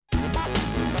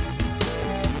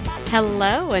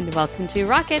Hello and welcome to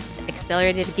Rocket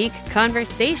Accelerated Geek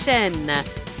Conversation.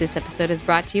 This episode is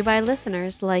brought to you by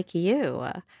listeners like you.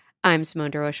 I'm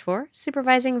Simone de Rochefort,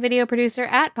 supervising video producer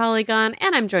at Polygon,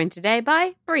 and I'm joined today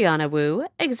by Brianna Wu,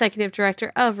 executive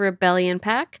director of Rebellion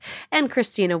Pack, and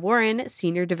Christina Warren,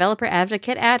 senior developer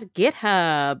advocate at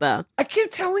GitHub. I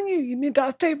keep telling you, you need to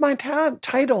update my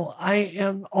title. I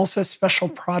am also special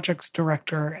projects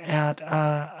director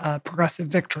at Progressive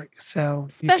Victory. So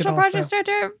special projects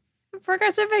director,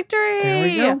 Progressive Victory. There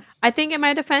we go. I think in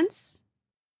my defense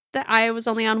that I was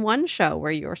only on one show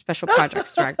where you were special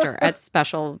projects director at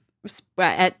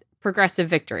Progressive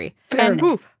Victory.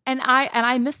 And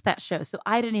I missed that show, so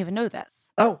I didn't even know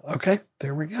this. Oh, okay.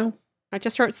 There we go. I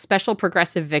just wrote special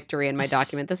Progressive Victory in my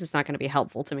document. This is not going to be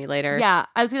helpful to me later. Yeah,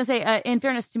 I was going to say, in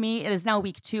fairness to me, it is now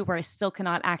week 2 where I still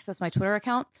cannot access my Twitter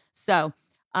account. So,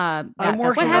 I'm working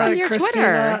what happened to your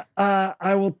Christina. Twitter?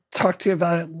 I will talk to you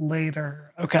about it later.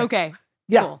 Okay. Okay.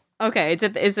 Yeah. Cool. Okay.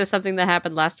 Is this something that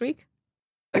happened last week?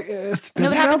 It's been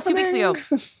it happened 2 weeks ago.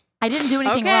 I didn't do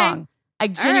anything wrong. I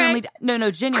genuinely,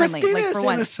 genuinely, Christina like for is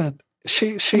once. Innocent.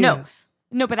 She no. is.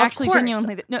 No, but Of actually, course.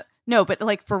 genuinely, no, but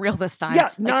like for real this time. Yeah,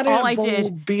 like, not all in a I did.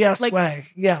 bold BS way.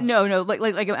 Yeah. No,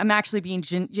 like I'm actually being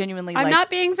genuinely. I'm like, not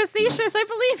being facetious. I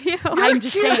believe you. You're I'm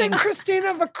just accusing saying-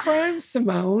 Christina of a crime,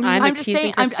 Simone. I'm just accusing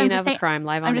saying- I'm Christina just of a saying- crime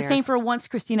live on I'm just air. saying for once,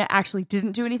 Christina actually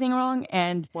didn't do anything wrong,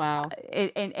 and Wow.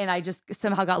 and I just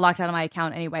somehow got locked out of my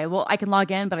account anyway. Well, I can log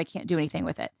in, but I can't do anything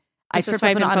with it. Is this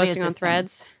why I've been posting on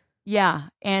Threads? Yeah,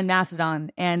 and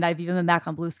Mastodon, and I've even been back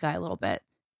on Blue Sky a little bit.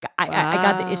 I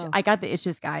got the itch. I got the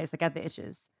itches, guys. I got the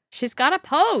itches. She's got to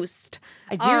post.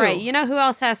 I do. All right. You know who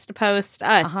else has to post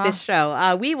us this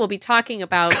show? We will be talking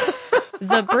about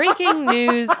the breaking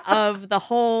news of the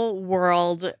whole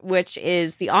world, which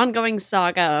is the ongoing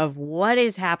saga of what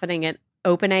is happening at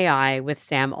OpenAI with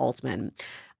Sam Altman.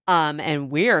 And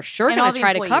we are sure And going all to the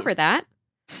try to employees. cover that.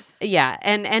 Yeah,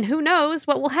 and who knows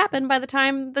what will happen by the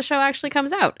time the show actually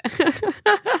comes out.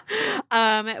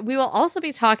 We will also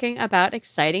be talking about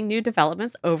exciting new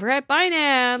developments over at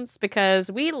Binance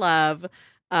because we love,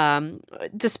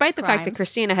 despite the fact that Crimes.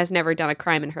 Christina has never done a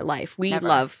crime in her life, we Never.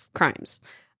 love crimes.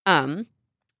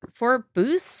 For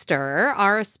Booster,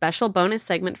 our special bonus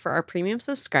segment for our premium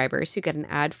subscribers who get an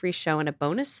ad-free show and a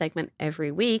bonus segment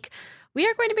every week, we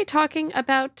are going to be talking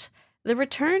about the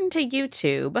return to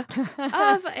YouTube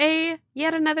of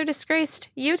yet another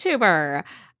disgraced YouTuber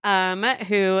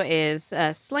who is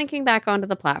slinking back onto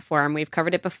the platform. We've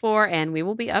covered it before, and we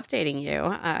will be updating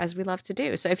you as we love to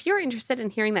do. So if you're interested in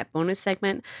hearing that bonus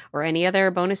segment or any other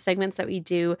bonus segments that we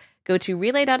do, go to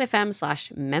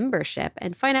relay.fm/membership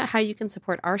and find out how you can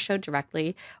support our show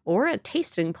directly or a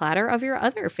tasting platter of your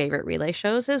other favorite Relay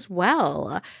shows as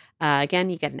well.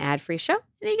 Again, you get an ad-free show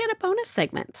and you get a bonus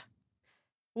segment.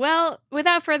 Well,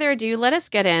 without further ado, let us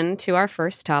get into our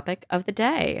first topic of the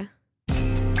day.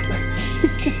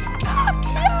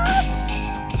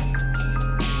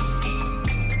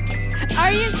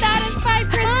 Are you satisfied,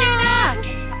 Christina?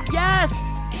 Yes.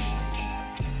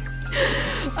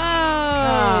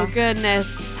 Oh,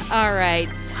 goodness. All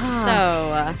right.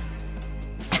 So,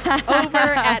 over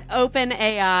at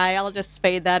OpenAI, I'll just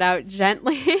fade that out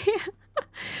gently.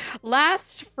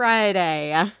 Last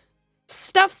Friday,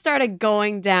 stuff started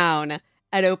going down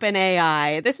at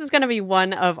OpenAI. This is going to be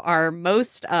one of our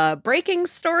most breaking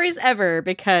stories ever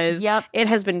because it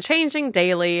has been changing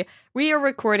daily. We are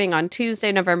recording on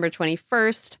Tuesday, November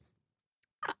 21st.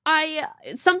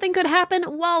 Something could happen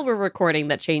while we're recording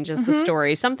that changes the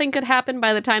story. Something could happen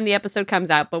by the time the episode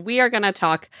comes out, but we are going to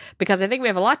talk because I think we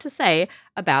have a lot to say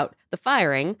about the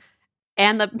firing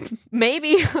and the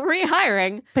maybe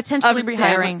rehiring. Potentially of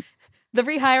rehiring. The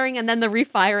rehiring and then the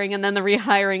refiring and then the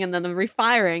rehiring and then the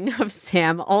refiring of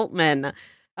Sam Altman.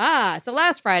 So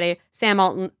last Friday,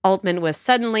 Sam Altman was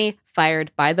suddenly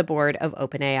fired by the board of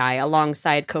OpenAI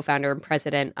alongside co-founder and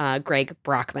president Greg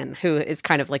Brockman, who is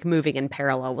kind of like moving in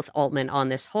parallel with Altman on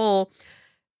this whole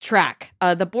track.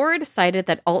 The board cited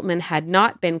that Altman had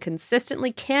not been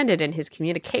consistently candid in his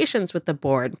communications with the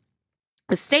board,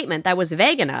 a statement that was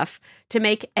vague enough to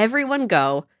make everyone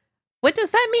go, what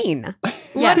does that mean?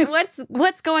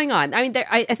 What's going on? I mean,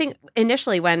 I think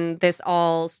initially when this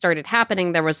all started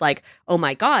happening, there was like, oh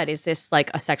my God, is this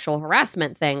like a sexual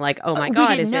harassment thing? Like, oh my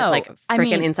God, is it like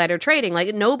freaking insider trading?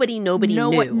 Like nobody knew.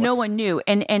 No one knew.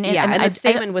 And the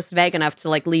statement was vague enough to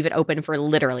like leave it open for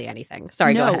literally anything.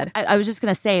 Sorry, go ahead. I was just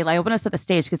going to say, like, I want to set the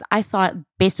stage because I saw it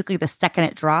basically the second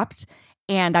it dropped.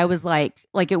 And I was like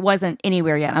it wasn't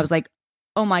anywhere yet. And I was like,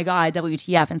 oh my God,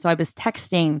 WTF. And so I was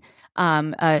texting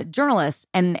journalists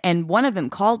and one of them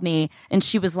called me and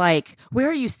she was like, where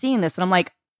are you seeing this? And I'm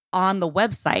like, on the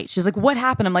website. She's like, what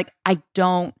happened? I'm like, I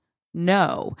don't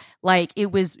know. Like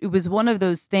it was one of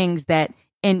those things that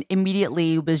and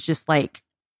immediately was just like,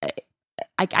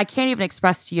 I can't even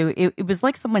express to you. It was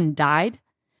like someone died.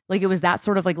 Like it was that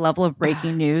sort of like level of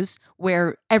breaking news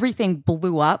where everything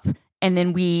blew up and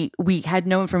then we had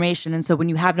no information. And so when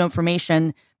you have no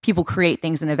information, people create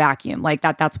things in a vacuum. Like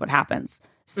that's what happens.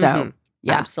 So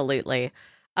yeah. Absolutely.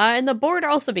 And the board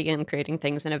also began creating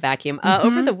things in a vacuum.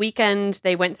 Over the weekend,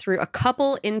 they went through a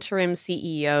couple interim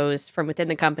CEOs from within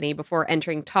the company before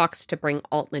entering talks to bring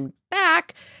Altman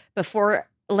back, before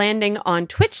landing on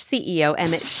Twitch CEO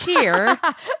Emmett Shear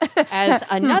as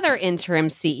another interim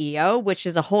CEO, which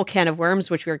is a whole can of worms,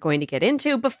 which we're going to get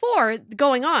into, before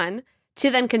going on to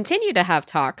then continue to have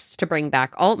talks to bring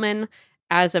back Altman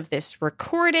as of this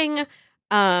recording.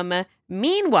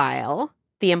 Meanwhile,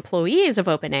 the employees of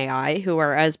OpenAI, who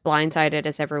are as blindsided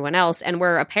as everyone else, and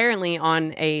were apparently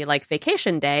on a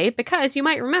vacation day, because you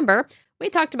might remember we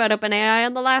talked about OpenAI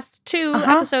on the last two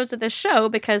episodes of this show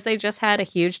because they just had a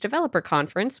huge developer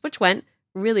conference, which went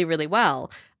really, really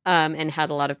well, and had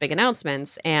a lot of big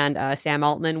announcements. And Sam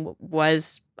Altman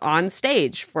was on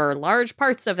stage for large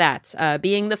parts of that,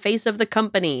 being the face of the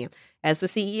company as the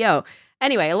CEO.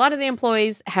 Anyway, a lot of the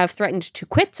employees have threatened to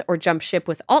quit or jump ship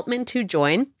with Altman to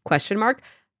join,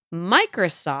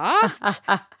 Microsoft.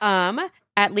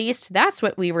 At least that's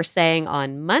what we were saying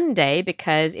on Monday,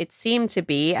 because it seemed to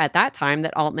be at that time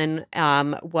that Altman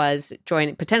was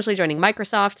potentially joining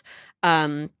Microsoft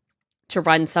to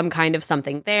run some kind of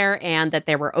something there, and that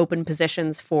there were open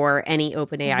positions for any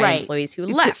OpenAI employees who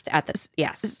left at this.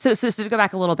 Yes. So to go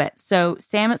back a little bit. So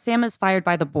Sam is fired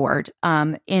by the board.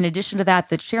 In addition to that,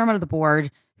 the chairman of the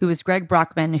board, who is Greg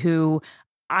Brockman, who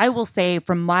I will say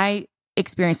from my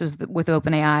experiences with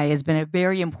OpenAI has been a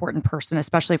very important person,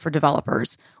 especially for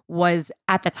developers, was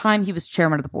at the time he was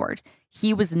chairman of the board.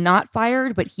 He was not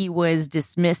fired, but he was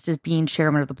dismissed as being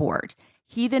chairman of the board.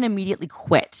 He then immediately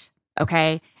quit.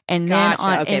 Okay. And gotcha.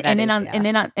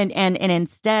 and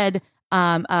instead,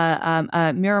 Mira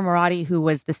Murati, who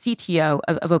was the CTO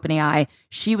of OpenAI,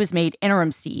 she was made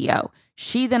interim CEO.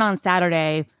 She then on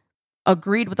Saturday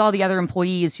agreed with all the other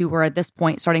employees who were at this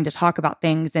point starting to talk about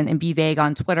things and be vague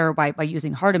on Twitter by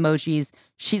using heart emojis.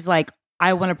 She's like,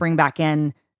 I want to bring back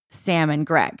in Sam and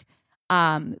Greg.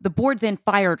 The board then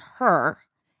fired her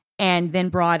and then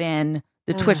brought in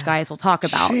the Twitch guys we'll talk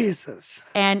about. Jesus.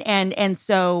 And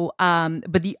so,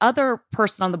 but the other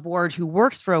person on the board who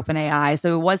works for OpenAI,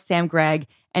 so it was Sam, Greg,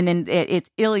 and then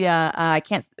it's Ilya, I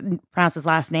can't pronounce his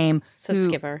last name.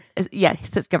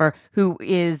 Sitzgiver, who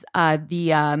is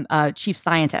the chief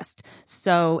scientist.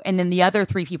 So, and then the other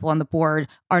three people on the board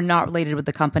are not related with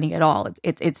the company at all.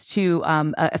 It's two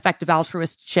effective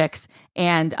altruist chicks,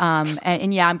 and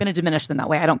yeah, I'm going to diminish them that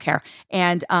way. I don't care.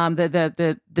 And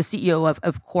the CEO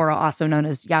of Quora, also known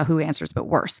as Yahoo Answers, but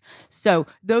worse. So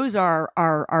those are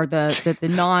the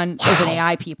non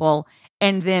OpenAI people.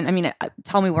 And then, I mean,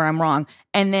 tell me where I'm wrong.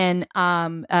 And then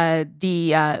the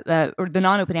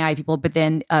non-OpenAI people, but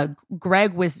then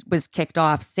Greg was kicked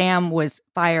off, Sam was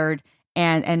fired,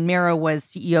 and Mira was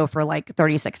CEO for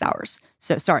 36 hours.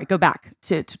 So sorry, go back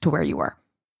to where you were.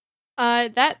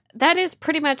 That is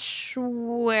pretty much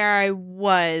where I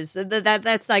was.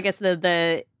 That's I guess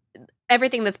the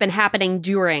everything that's been happening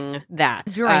during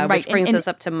that, which brings us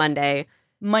up to Monday.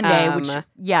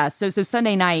 So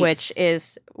Sunday night, which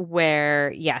is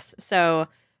where, yes. So,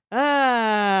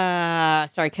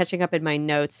 sorry, catching up in my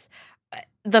notes.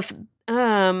 I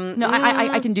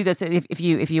can do this if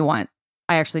you want.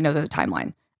 I actually know the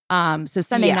timeline. So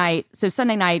Sunday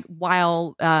night,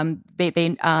 while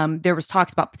there was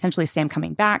talks about potentially Sam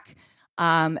coming back.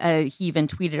 He even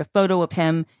tweeted a photo of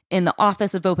him in the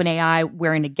office of OpenAI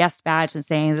wearing a guest badge and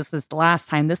saying, "This is the last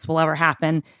time this will ever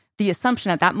happen." The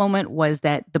assumption at that moment was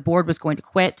that the board was going to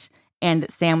quit and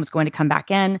that Sam was going to come back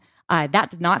in.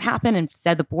 That did not happen.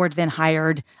 Instead, the board then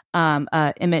hired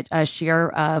Emmett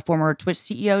Shear, former Twitch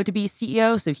CEO, to be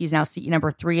CEO. So he's now CEO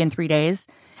number 3 in 3 days.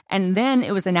 And then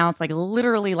it was announced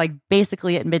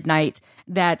basically at midnight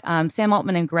that Sam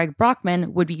Altman and Greg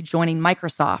Brockman would be joining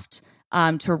Microsoft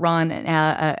to run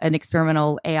an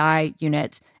experimental AI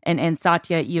unit. And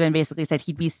Satya even basically said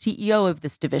he'd be CEO of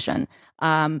this division.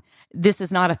 This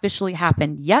has not officially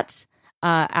happened yet.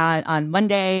 On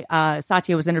Monday,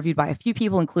 Satya was interviewed by a few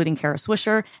people, including Kara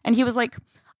Swisher, and he was like,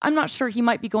 I'm not sure, he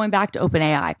might be going back to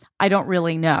OpenAI. I don't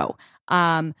really know.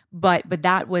 But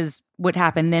that was what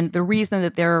happened. Then the reason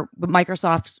that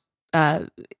Microsoft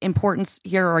importance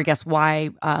here, or I guess why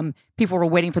people were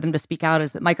waiting for them to speak out,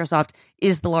 is that Microsoft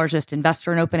is the largest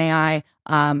investor in OpenAI,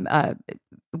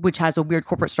 which has a weird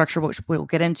corporate structure, which we'll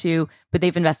get into, but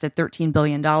they've invested $13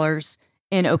 billion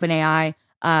in OpenAI.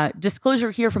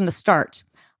 Disclosure here from the start.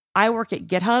 I work at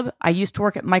GitHub. I used to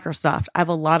work at Microsoft. I have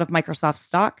a lot of Microsoft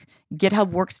stock.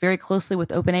 GitHub works very closely with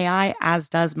OpenAI, as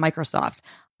does Microsoft.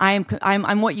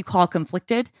 I'm what you call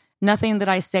conflicted. Nothing that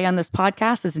I say on this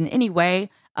podcast is in any way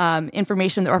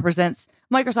information that represents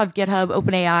Microsoft, GitHub,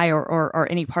 OpenAI, or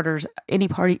any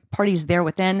parties there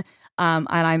within. And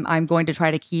I'm going to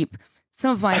try to keep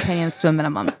some of my opinions to a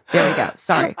minimum. There we go.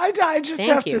 Sorry. I just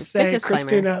have to say,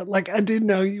 Christina, like, I do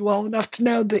know you well enough to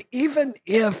know that even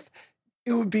if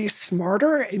it would be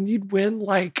smarter and you'd win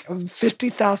like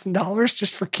 $50,000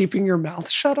 just for keeping your mouth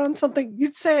shut on something,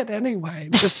 you'd say it anyway,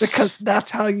 just because that's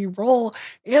how you roll.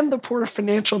 And the poor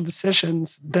financial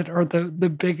decisions that are the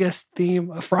biggest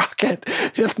theme of Rocket,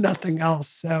 if nothing else.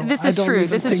 So this is true.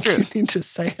 This is true. You need to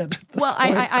say it. Well,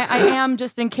 I am,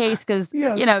 just in case, because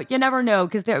yes. You never know,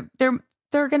 because there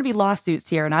are going to be lawsuits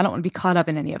here, and I don't want to be caught up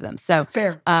in any of them. So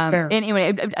fair.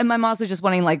 Anyway, I'm also just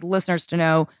wanting like listeners to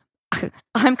know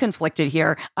I'm conflicted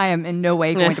here. I am in no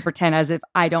way going to pretend as if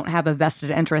I don't have a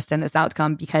vested interest in this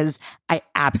outcome, because I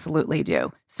absolutely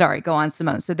do. Sorry, go on,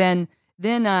 Simone. So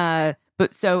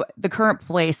but so the current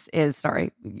place is,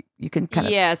 sorry, you can kind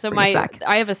of so back.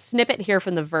 I have a snippet here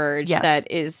from The Verge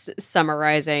that is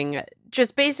summarizing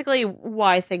just basically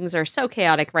why things are so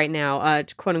chaotic right now.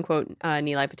 To quote unquote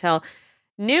Nilay Patel.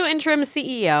 New interim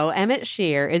CEO Emmett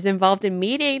Shear is involved in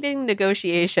mediating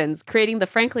negotiations, creating the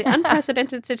frankly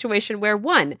unprecedented situation where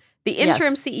 1, the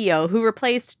interim CEO who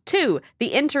replaced 2, the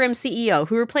interim CEO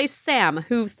who replaced Sam,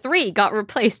 who 3 got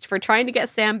replaced for trying to get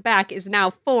Sam back, is now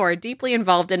 4, deeply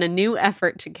involved in a new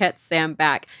effort to get Sam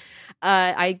back.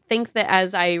 I think that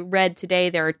as I read today,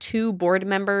 there are 2 board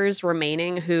members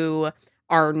remaining who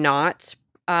are not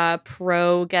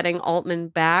pro getting Altman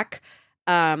back.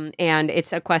 And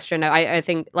it's a question, I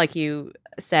think, like you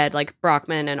said, like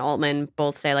Brockman and Altman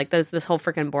both say, like, this whole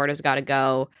freaking board has got to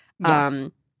go. Yes.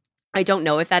 I don't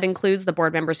know if that includes the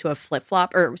board members who have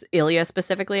flip-flopped, or Ilya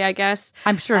specifically, I guess.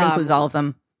 I'm sure it includes all of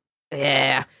them.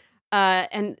 Yeah.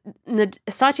 And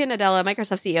Satya Nadella,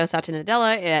 Microsoft CEO Satya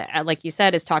Nadella, like you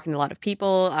said, is talking to a lot of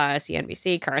people.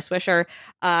 CNBC, Kara Swisher,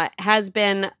 has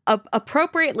been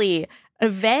appropriately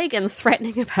vague and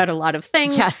threatening about a lot of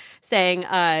things. Yes. Saying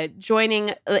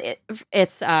joining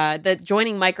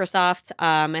Microsoft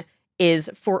is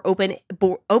for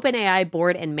OpenAI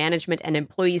board and management and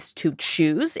employees to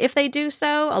choose if they do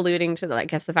so, alluding to I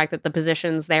guess the fact that the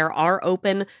positions there are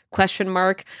open ?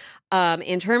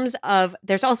 In terms of,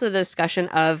 there's also the discussion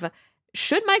of,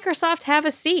 should Microsoft have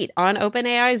a seat on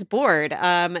OpenAI's board?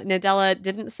 Nadella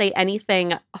didn't say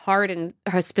anything hard and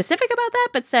specific about that,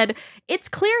 but said it's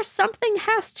clear something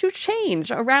has to change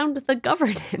around the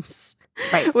governance,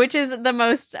 right? Which is the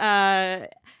most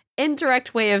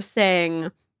indirect way of saying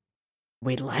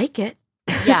we like it.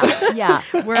 Yeah.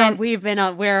 We're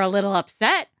a little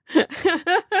upset.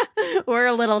 We're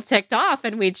a little ticked off,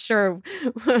 and we're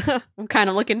kind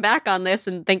of looking back on this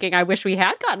and thinking, I wish we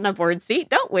had gotten a board seat,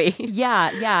 don't we?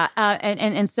 Yeah.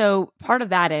 And so part of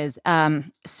that is,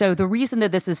 so the reason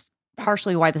that this is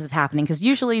partially why this is happening, because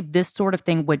usually this sort of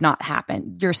thing would not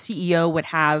happen. Your CEO would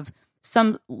have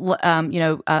some,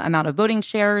 amount of voting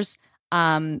shares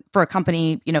for a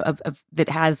company, that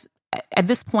has, at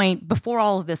this point, before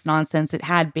all of this nonsense, it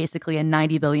had basically a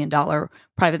 $90 billion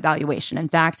private valuation. In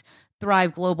fact,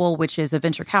 Thrive Global, which is a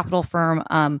venture capital firm,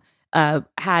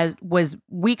 was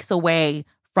weeks away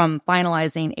from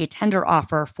finalizing a tender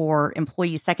offer for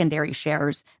employee secondary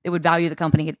shares that would value the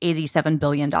company at $87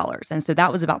 billion. And so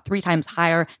that was about 3 times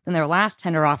higher than their last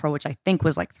tender offer, which I think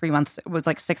was like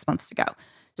 6 months ago.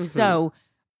 Mm-hmm. So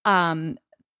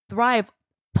Thrive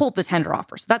pulled the tender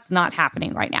offer. So that's not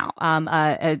happening right now.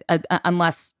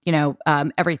 Unless,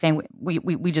 everything,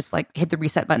 we just like hit the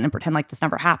reset button and pretend like this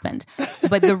never happened.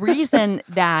 But the reason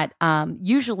that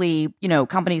usually,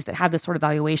 companies that have this sort of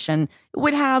valuation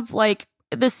would have like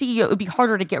the CEO, it would be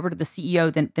harder to get rid of the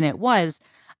CEO than it was,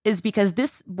 is because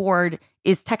this board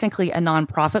is technically a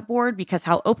nonprofit board, because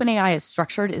how OpenAI is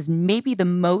structured is maybe the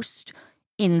most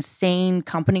insane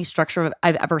company structure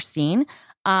I've ever seen,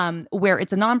 where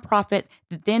it's a nonprofit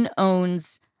that then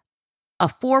owns a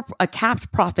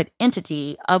capped profit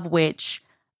entity, of which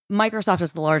Microsoft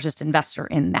is the largest investor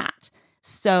in that.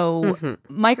 So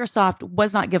Microsoft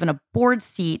was not given a board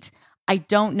seat. I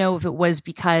don't know if it was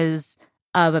because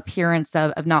of appearance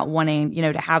of not wanting,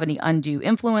 to have any undue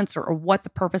influence or what the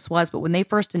purpose was. But when they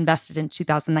first invested in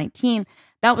 2019,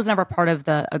 that was never part of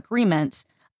the agreement.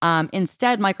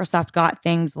 Instead, Microsoft got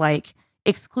things like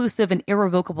exclusive and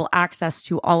irrevocable access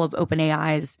to all of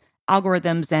OpenAI's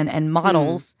algorithms and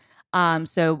models.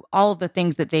 So all of the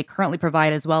things that they currently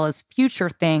provide, as well as future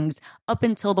things, up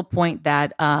until the point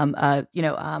that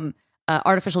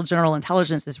artificial general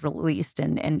intelligence is released,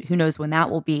 and who knows when that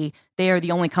will be. They are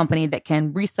the only company that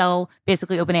can resell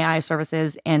basically OpenAI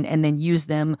services and then use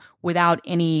them without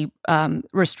any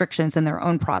restrictions in their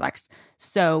own products.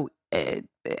 So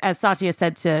as Satya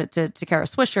said to Kara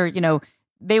Swisher,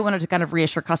 they wanted to kind of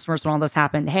reassure customers when all this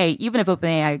happened. Hey, even if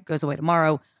OpenAI goes away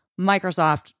tomorrow,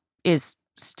 Microsoft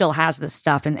still has this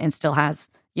stuff and still has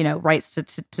rights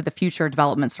to the future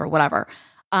developments or whatever.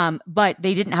 But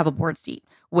they didn't have a board seat,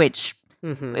 which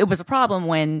it was a problem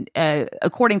when,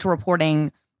 according to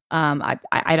reporting,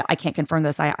 I can't confirm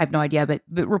this. I have no idea, but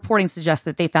reporting suggests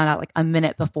that they found out like a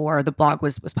minute before the blog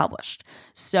was published.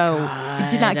 So they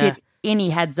did not get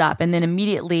any heads up, and then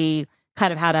immediately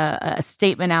kind of had a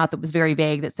statement out that was very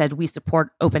vague that said, we support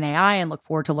OpenAI and look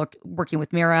forward to working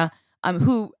with Mira,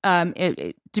 who,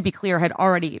 to be clear, had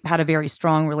already had a very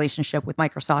strong relationship with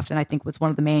Microsoft, and I think was one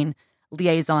of the main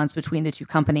liaisons between the two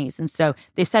companies. And so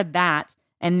they said that,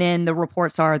 and then the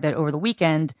reports are that over the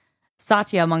weekend,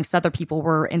 Satya, amongst other people,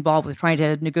 were involved with trying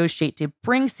to negotiate to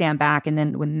bring Sam back, and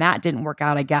then when that didn't work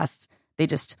out, I guess they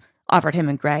just offered him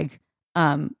and Greg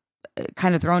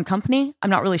kind of their own company. I'm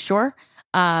not really sure.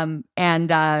 And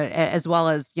as well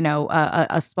as,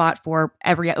 a spot for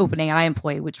every OpenAI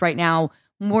employee, which right now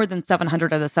more than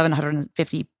 700 of the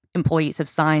 750 employees have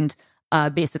signed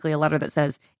basically a letter that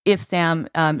says if Sam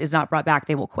is not brought back,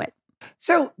 they will quit.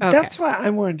 So that's what I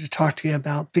wanted to talk to you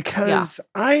about, because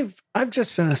I've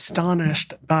just been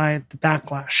astonished by the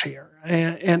backlash here,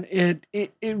 and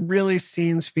it really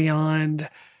seems beyond.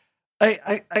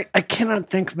 I cannot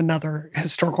think of another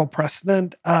historical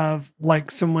precedent of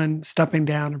like someone stepping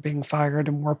down or being fired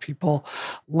and more people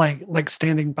like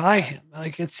standing by him.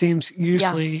 Like it seems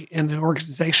usually in an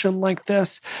organization like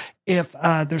this, if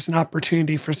there's an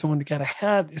opportunity for someone to get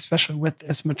ahead, especially with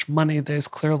as much money that is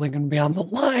clearly going to be on the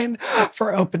line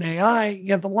for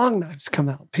OpenAI, the long knives come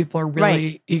out. People are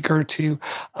really eager to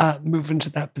move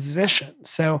into that position.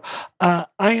 So I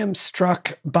am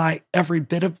struck by every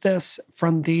bit of this,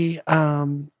 from the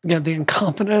the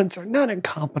incompetence, or not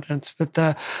incompetence, but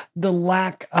the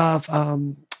lack of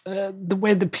the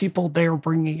way the people they are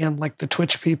bringing in, like the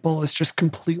Twitch people, is just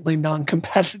completely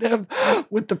non-competitive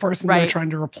with the person they're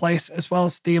trying to replace, as well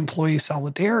as the employee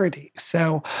solidarity.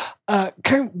 So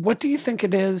what do you think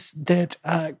it is that,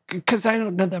 because I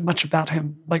don't know that much about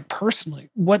him, like personally,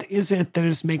 what is it that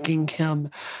is making him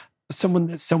someone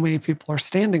that so many people are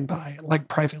standing by, like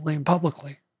privately and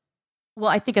publicly? Well,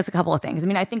 I think it's a couple of things. I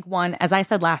mean, I think one, as I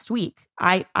said last week,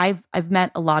 I've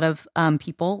met a lot of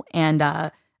people,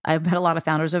 and I've met a lot of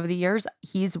founders over the years.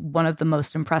 He's one of the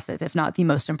most impressive, if not the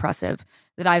most impressive,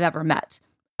 that I've ever met.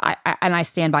 And I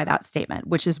stand by that statement,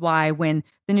 which is why when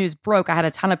the news broke, I had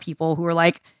a ton of people who were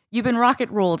like, "You've been rocket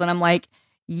ruled," and I'm like,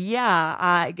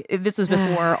 "Yeah." This was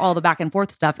before all the back and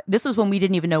forth stuff. This was when we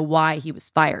didn't even know why he was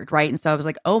fired, right? And so I was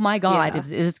like, "Oh my God, is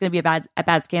this going to be a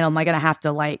bad scandal? Am I going to have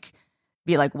to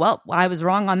be like, well, I was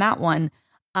wrong on that one."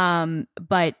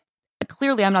 But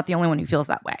clearly I'm not the only one who feels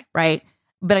that way, right?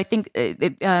 But I think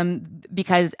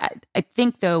because I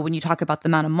think, though, when you talk about the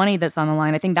amount of money that's on the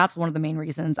line, I think that's one of the main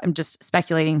reasons, I'm just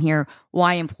speculating here,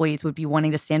 why employees would be wanting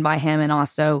to stand by him, and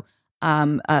also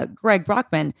Greg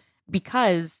Brockman,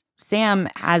 because Sam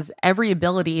has every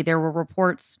ability. There were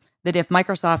reports that if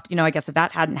Microsoft, I guess if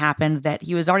that hadn't happened, that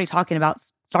he was already talking about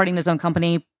starting his own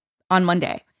company on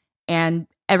Monday. And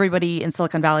everybody in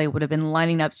Silicon Valley would have been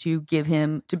lining up to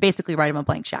basically write him a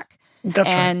blank check.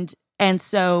 That's right. And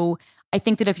so I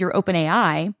think that if you're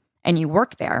OpenAI and you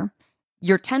work there,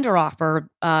 your tender offer,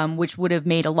 which would have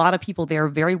made a lot of people there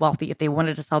very wealthy if they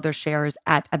wanted to sell their shares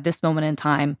at this moment in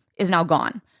time, is now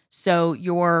gone. So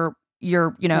your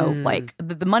like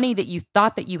the money that you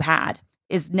thought that you had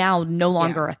is now no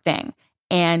longer a thing.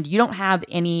 And you don't have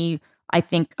any, I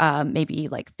think, maybe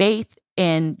like faith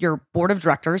in your board of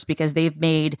directors, because they've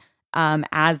made,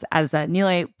 as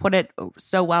Neil put it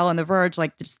so well on The Verge,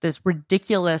 like just this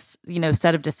ridiculous,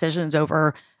 set of decisions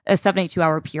over a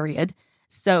 72-hour period.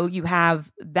 So you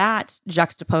have that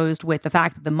juxtaposed with the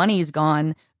fact that the money's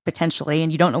gone potentially,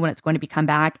 and you don't know when it's going to come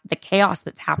back, the chaos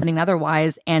that's happening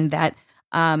otherwise, and that,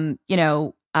 I don't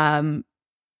know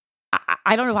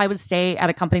if I would stay at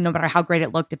a company no matter how great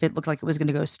it looked, if it looked like it was going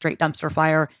to go straight dumpster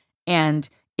fire, and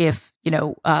if,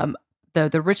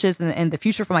 the riches and the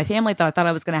future for my family that I thought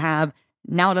I was going to have,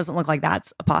 now it doesn't look like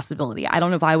that's a possibility. I don't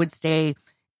know if I would stay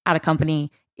at a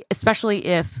company, especially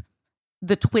if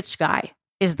the Twitch guy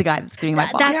is the guy that's getting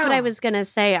my boss. That's what I was going to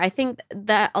say. I think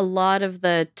that a lot of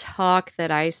the talk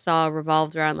that I saw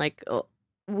revolved around like,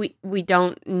 we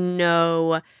don't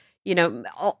know,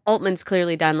 Altman's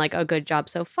clearly done like a good job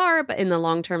so far, but in the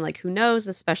long term, like who knows,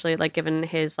 especially like given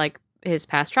his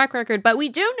past track record. But we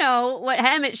do know what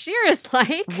Emmett Shear is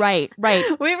like. Right.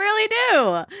 We really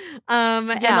do.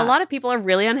 And a lot of people are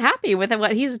really unhappy with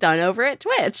what he's done over at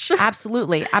Twitch.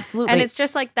 Absolutely. And it's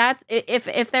just like that.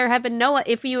 If there have been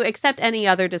if you accept any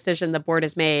other decision the board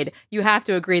has made, you have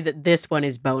to agree that this one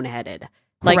is boneheaded.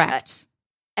 Correct.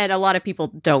 And a lot of people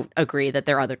don't agree that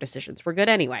their other decisions were good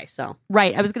anyway. So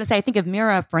right. I was going to say, I think of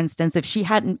Mira, for instance, if she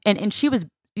hadn't, and she was,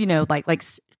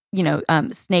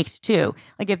 snaked too.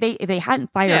 Like if they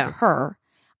hadn't fired her,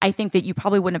 I think that you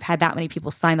probably wouldn't have had that many people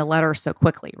sign the letter so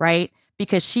quickly, right?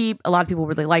 Because a lot of people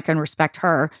really like and respect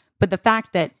her. But the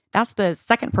fact that that's the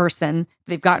second person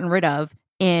they've gotten rid of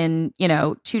in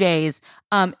 2 days.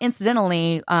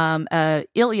 Incidentally,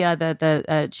 Ilya,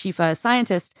 the chief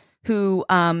scientist, who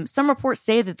some reports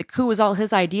say that the coup was all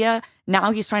his idea.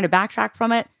 Now he's trying to backtrack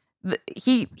from it.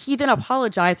 He then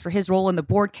apologized for his role in the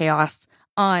board chaos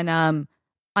on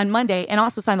Monday, and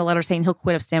also signed the letter saying he'll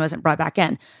quit if Sam isn't brought back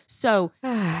in. So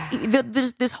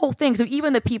this whole thing. So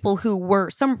even the people who were,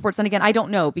 some reports, and again I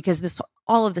don't know because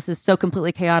all of this is so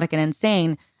completely chaotic and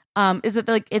insane. Is that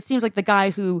like it seems like the guy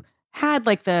who had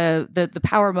like the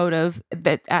power motive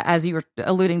that, as you were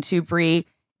alluding to, Bree,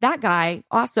 that guy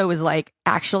also is like,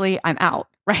 actually, I'm out,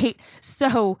 right?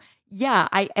 So yeah,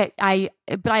 but I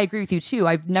agree with you too.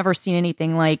 I've never seen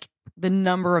anything like the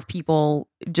number of people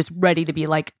just ready to be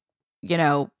like,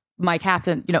 my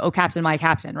captain, oh, captain, my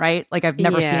captain, right? Like I've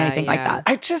never seen anything like that.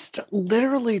 I just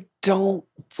literally don't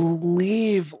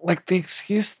believe like the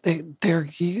excuse they're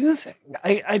using.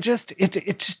 It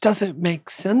just doesn't make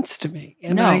sense to me.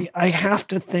 And no. I have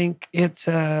to think it's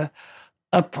a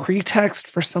pretext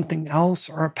for something else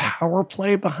or a power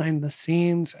play behind the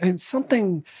scenes. And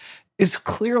something is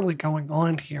clearly going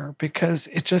on here because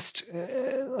it just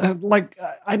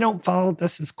I don't follow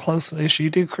this as closely as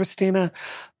you do, Christina,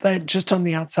 but just on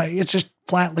the outside, it just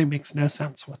flatly makes no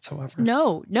sense whatsoever.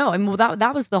 No. I mean, well,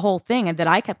 that was the whole thing. And that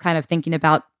I kept kind of thinking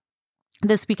about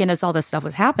this weekend as all this stuff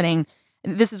was happening.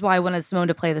 This is why I wanted Simone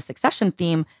to play the Succession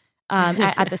theme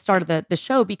at the start of the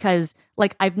show, because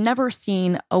like I've never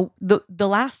seen the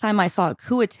last time I saw a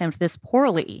coup attempt this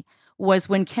poorly was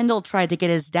when Kendall tried to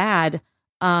get his dad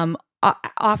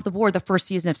off the board the first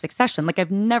season of Succession. Like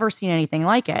I've never seen anything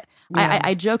like it. Yeah.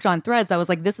 I joked on Threads. I was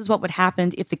like, this is what would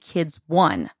happen if the kids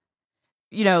won.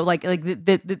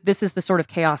 This is the sort of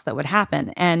chaos that would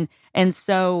happen. And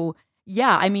so,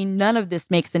 yeah, I mean, none of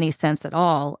this makes any sense at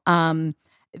all.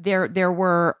 There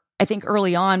were, I think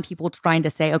early on, people trying to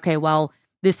say, okay, well,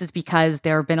 this is because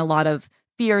there have been a lot of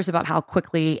fears about how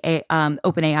quickly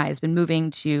OpenAI has been moving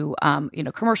to,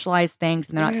 commercialize things,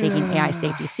 and they're not taking AI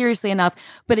safety seriously enough.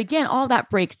 But again, all that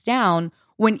breaks down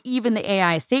when even the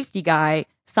AI safety guy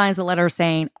signs the letter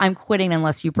saying, "I'm quitting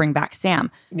unless you bring back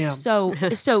Sam." Yeah.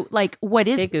 So like, what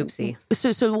is big oopsie?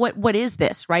 So what is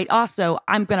this, right? Also,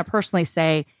 I'm going to personally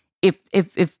say, if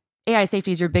AI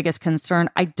safety is your biggest concern,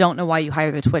 I don't know why you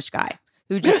hire the Twitch guy,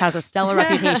 who just has a stellar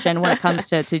reputation when it comes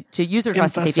to user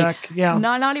trust and safety. Yeah.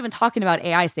 Not even talking about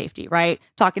AI safety, right?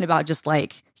 Talking about just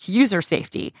like user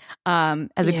safety,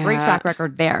 as a great track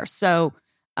record there. So,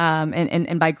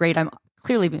 and by great, I'm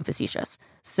clearly being facetious.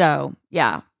 So,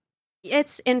 yeah.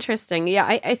 It's interesting. Yeah,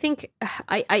 I think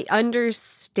I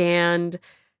understand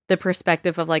the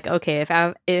perspective of like, okay,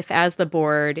 if as the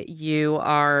board you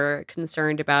are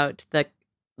concerned about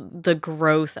the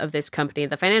growth of this company,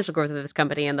 the financial growth of this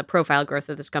company, and the profile growth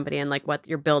of this company, and like what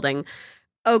you're building,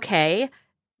 okay,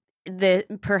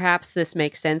 perhaps this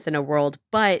makes sense in a world.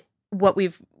 But what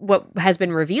has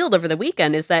been revealed over the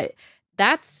weekend is that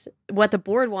that's what the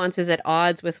board wants is at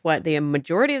odds with what the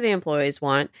majority of the employees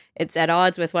want. It's at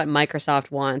odds with what Microsoft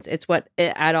wants. It's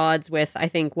at odds with, I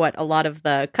think, what a lot of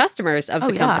the customers of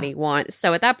the company want.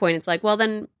 So at that point, it's like, well,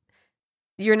 then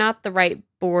you're not the right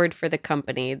board for the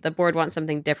company. The board wants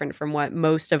something different from what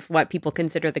most of what people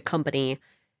consider the company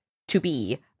to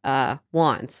be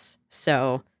wants.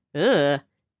 So,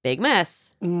 big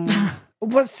mess.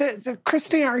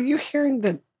 Christina, are you hearing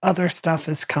that other stuff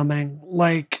is coming?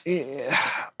 Like,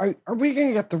 are we going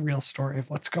to get the real story of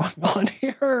what's going on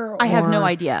here? I have no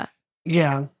idea.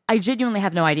 Yeah. I genuinely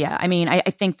have no idea. I mean, I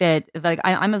think that like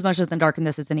I'm as much in the dark in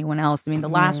this as anyone else. I mean, the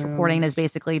last reporting is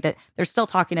basically that they're still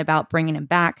talking about bringing him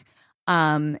back.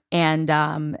 I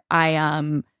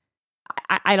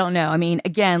don't know. I mean,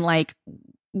 again, like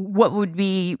what would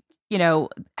be,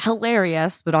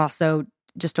 hilarious, but also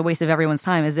just a waste of everyone's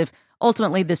time is if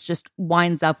ultimately this just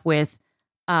winds up with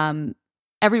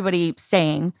everybody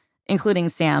staying, including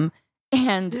Sam,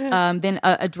 and then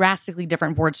a drastically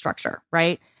different board structure,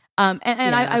 right?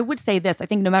 I would say this, I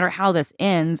think no matter how this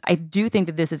ends, I do think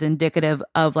that this is indicative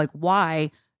of like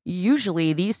why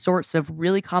usually these sorts of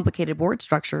really complicated board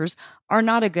structures are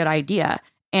not a good idea.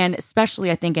 And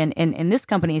especially I think in this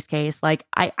company's case, like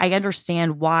I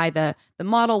understand why the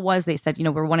model was, they said,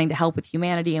 we're wanting to help with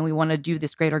humanity and we want to do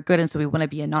this greater good. And so we want to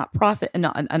be a nonprofit.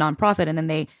 And then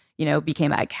they,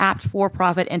 became a capped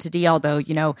for-profit entity, although,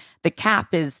 the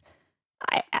cap is,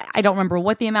 I don't remember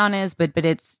what the amount is, but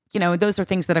it's, those are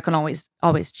things that can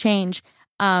always change.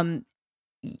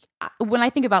 When I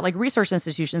think about like research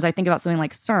institutions, I think about something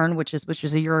like CERN, which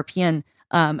is a European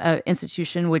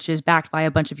institution, which is backed by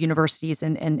a bunch of universities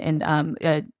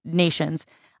and nations.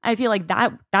 I feel like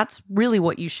that's really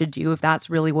what you should do if that's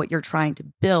really what you're trying to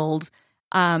build.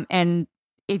 And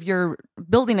if you're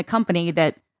building a company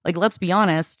that, like, let's be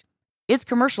honest, is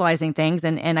commercializing things,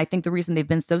 and I think the reason they've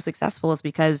been so successful is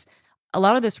because a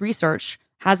lot of this research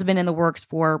has been in the works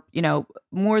for,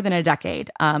 more than a decade.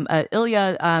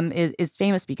 Ilya is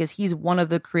famous because he's one of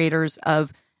the creators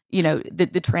of,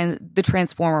 the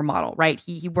transformer model, right?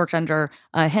 He worked under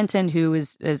Hinton, who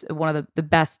is one of the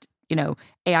best,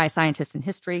 AI scientists in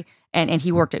history. And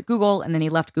he worked at Google, and then he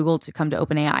left Google to come to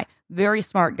OpenAI. Very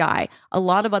smart guy. A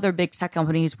lot of other big tech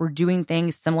companies were doing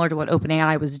things similar to what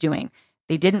OpenAI was doing.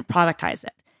 They didn't productize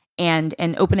it. And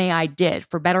OpenAI did,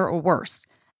 for better or worse.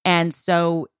 And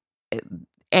so,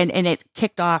 and it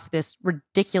kicked off this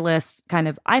ridiculous kind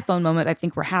of iPhone moment I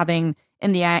think we're having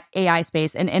in the AI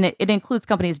space. And it includes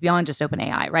companies beyond just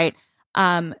OpenAI, right?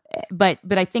 But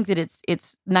I think that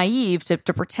it's naive to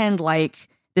pretend like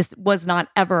this was not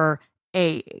ever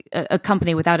a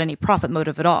company without any profit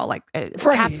motive at all. Like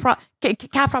cap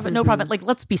profit, no profit. Like,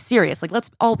 let's be serious. Like, let's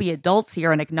all be adults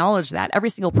here and acknowledge that. Every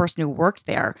single person who worked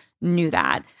there knew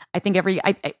that. I think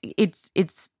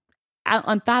it's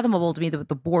unfathomable to me that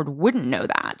the board wouldn't know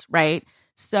that, right?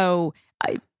 So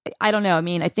I don't know. I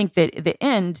mean, I think that at the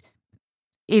end,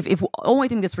 if the only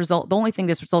thing this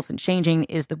results in changing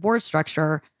is the board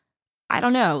structure, I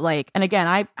don't know. Like, and again,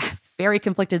 I very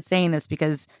conflicted saying this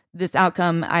because this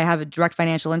outcome, I have a direct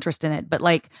financial interest in it. But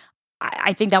like,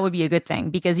 I think that would be a good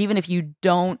thing, because even if you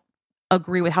don't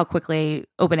agree with how quickly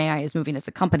OpenAI is moving as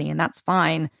a company, and that's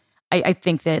fine, I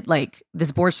think that like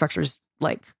this board structure is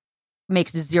like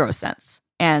makes zero sense.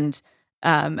 And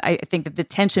I think that the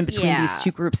tension between these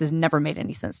two groups has never made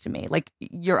any sense to me. Like,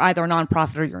 you're either a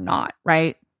nonprofit or you're not,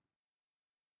 right?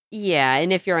 Yeah,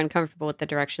 and if you're uncomfortable with the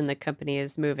direction the company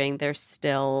is moving, there's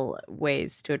still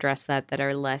ways to address that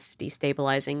are less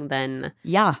destabilizing than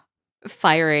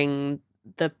firing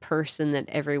the person that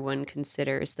everyone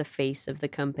considers the face of the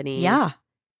company. Yeah,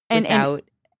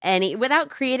 without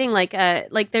creating like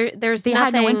there's they nothing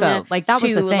had no info. Like, that was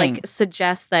the thing. Like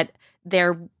suggest that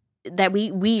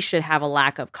we should have a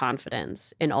lack of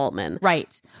confidence in Altman.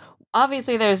 Right.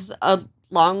 Obviously, there's a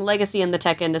long legacy in the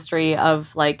tech industry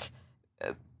of like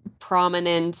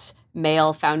prominent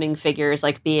male founding figures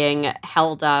like being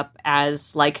held up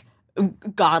as like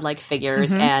godlike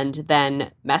figures and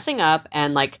then messing up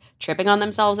and like tripping on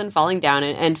themselves and falling down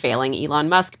and failing. Elon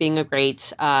Musk being a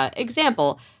great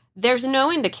example. There's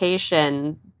no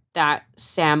indication that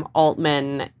Sam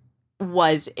Altman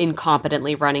was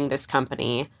incompetently running this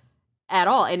company at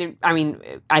all. And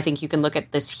I think you can look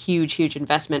at this huge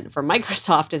investment from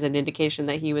Microsoft as an indication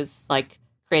that he was like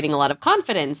creating a lot of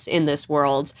confidence in this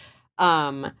world.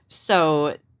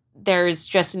 So there's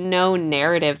just no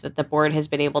narrative that the board has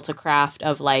been able to craft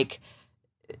of like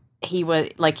he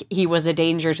was a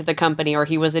danger to the company or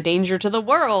he was a danger to the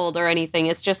world or anything.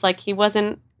 It's just like he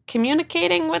wasn't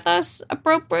communicating with us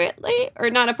appropriately, or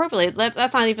not appropriately.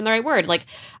 That's not even the right word.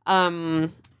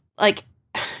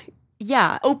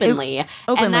 Openly.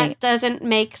 And that doesn't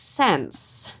make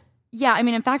sense. Yeah, I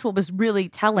mean, in fact, what was really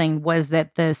telling was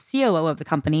that the COO of the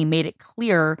company made it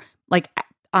clear, like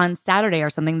on Saturday or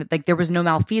something, that like there was no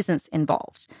malfeasance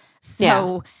involved.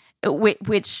 So,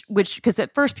 which because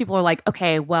at first people are like,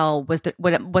 okay, well, was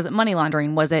it money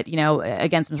laundering? Was it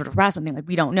against some sort of harassment thing? Like,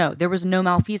 we don't know. There was no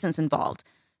malfeasance involved.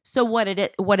 So what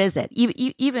is it?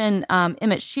 Even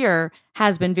Emmett Shear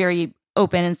has been very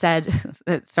open and said,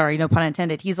 sorry, no pun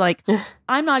intended. He's like,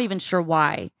 I'm not even sure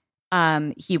why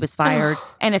he was fired.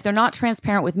 And if they're not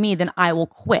transparent with me, then I will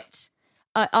quit.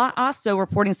 Also,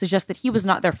 reporting suggests that he was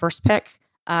not their first pick,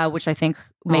 which I think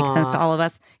makes sense to all of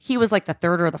us. He was like the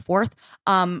third or the fourth,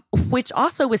 which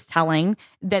also was telling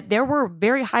that there were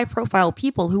very high profile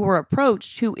people who were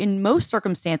approached who in most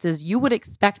circumstances, you would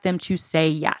expect them to say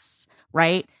yes,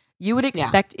 right? You would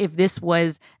expect if this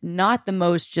was not the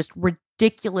most just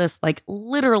ridiculous, like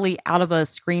literally out of a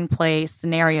screenplay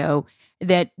scenario,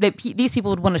 that these people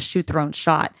would want to shoot their own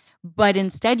shot. But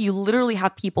instead, you literally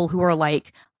have people who are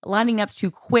like lining up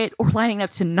to quit or lining up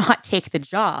to not take the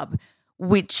job,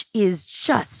 which is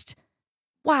just,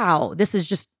 wow, this is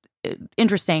just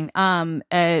interesting.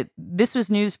 This was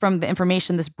news from The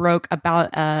Information. This broke about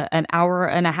an hour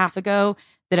and a half ago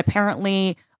that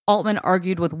apparently Altman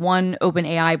argued with one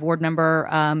OpenAI board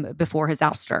member before his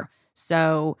ouster.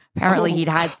 So apparently he'd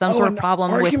had some sort of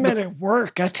problem with argument at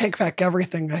work. I take back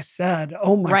everything I said.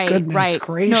 Oh my goodness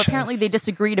gracious. No, apparently they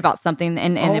disagreed about something,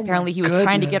 and apparently he was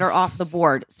trying to get her off the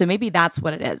board. So maybe that's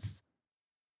what it is.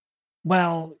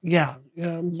 Well, yeah.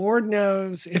 Lord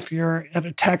knows if you're at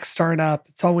a tech startup,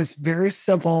 it's always very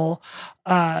civil.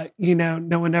 No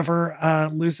one ever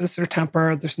loses their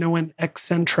temper. There's no one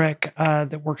eccentric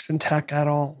that works in tech at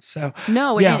all. So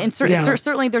no, and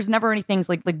certainly there's never any things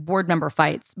like board member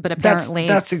fights. But apparently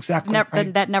that's exactly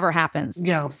right. That never happens.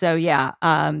 Yeah. So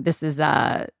this is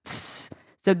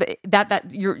So that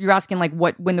you're asking like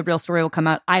when the real story will come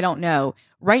out. I don't know.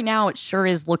 Right now, it sure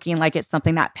is looking like it's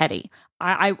something that petty.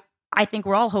 I think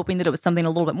we're all hoping that it was something a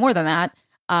little bit more than that,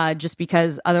 just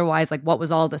because otherwise, like, what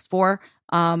was all this for?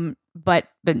 But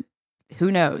who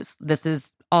knows? This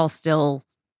is all still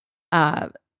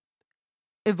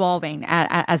evolving.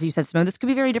 As you said, Simone, this could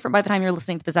be very different by the time you're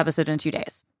listening to this episode in 2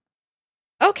 days.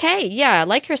 Okay, yeah,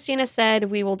 like Christina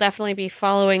said, we will definitely be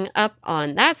following up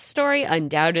on that story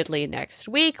undoubtedly next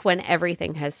week when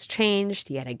everything has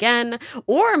changed yet again,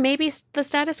 or maybe the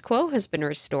status quo has been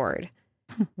restored.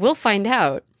 We'll find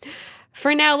out.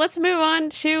 For now, let's move on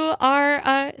to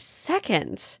our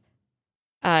second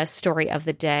story of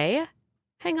the day.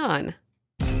 Hang on.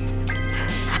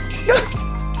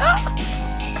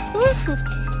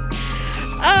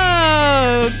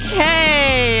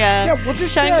 Okay. Yeah, we'll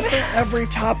just share for every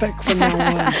topic from now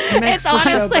on. It's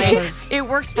honestly, it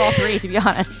works for all three, to be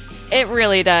honest. It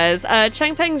really does.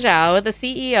 Changpeng Zhao, the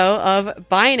CEO of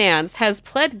Binance, has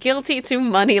pled guilty to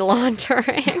money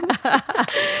laundering.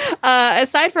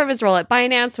 Aside from his role at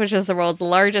Binance, which is the world's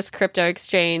largest crypto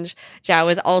exchange,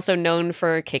 Zhao is also known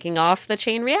for kicking off the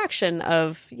chain reaction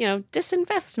of,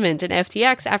 disinvestment in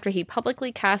FTX after he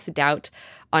publicly cast doubt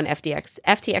on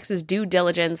FTX's due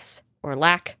diligence or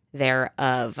lack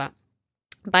thereof.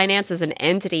 Binance as an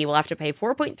entity will have to pay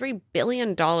 $4.3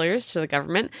 billion to the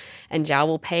government, and Zhao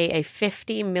will pay a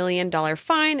 $50 million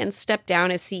fine and step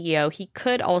down as CEO. He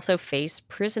could also face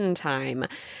prison time.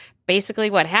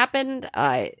 Basically, what happened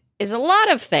is a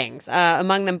lot of things,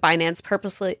 among them Binance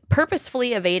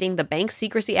purposefully evading the Bank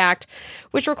Secrecy Act,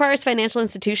 which requires financial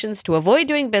institutions to avoid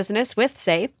doing business with,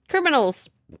 say, criminals.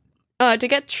 To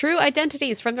get true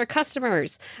identities from their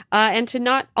customers, and to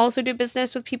not also do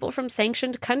business with people from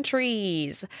sanctioned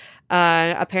countries.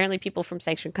 Apparently, people from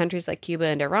sanctioned countries like Cuba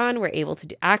and Iran were able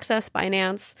to access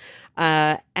Binance.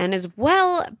 And as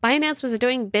well, Binance was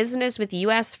doing business with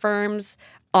U.S. firms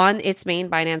on its main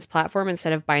Binance platform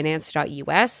instead of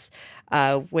Binance.us,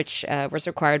 which was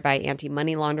required by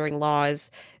anti-money laundering laws.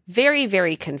 Very,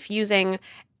 very confusing.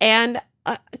 And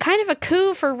kind of a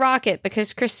coup for Rocket,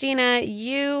 because Christina,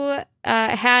 you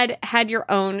had your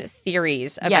own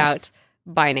theories about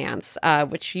Binance,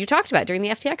 which you talked about during the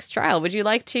FTX trial. Would you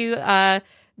like to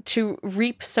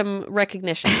reap some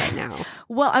recognition right now?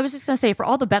 Well, I was just going to say, for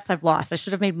all the bets I've lost, I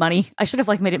should have made money. I should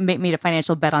have made a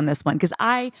financial bet on this one, because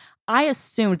I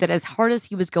assumed that as hard as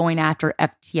he was going after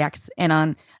FTX and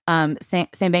on Sam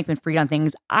Bankman-Fried on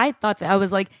things, I thought that I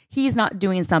was like, he's not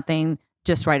doing something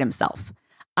just right himself.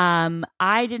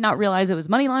 I did not realize it was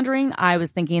money laundering. I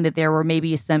was thinking that there were maybe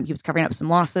he was covering up some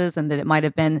losses, and that it might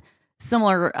have been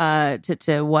similar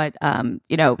to what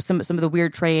some of the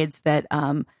weird trades that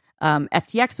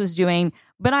FTX was doing.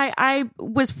 But I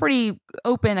was pretty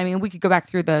open. I mean, we could go back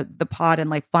through the pod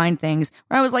and like find things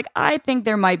where I was like, I think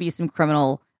there might be some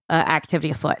criminal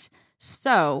activity afoot.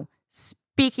 So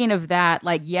speaking of that,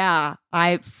 like, yeah,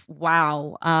 I'm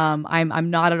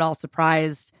not at all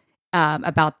surprised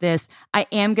about this. I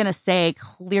am going to say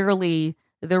clearly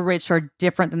the rich are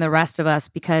different than the rest of us,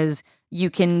 because you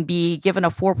can be given a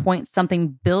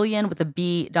 4-point-something billion with a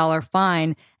 $B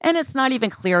fine, and it's not even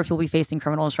clear if you'll be facing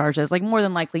criminal charges. Like, more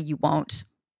than likely you won't.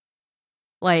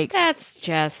 Like, that's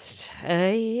just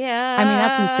yeah. I mean,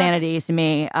 that's insanity to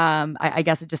me. I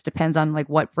guess it just depends on like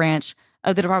what branch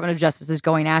of the Department of Justice is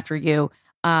going after you.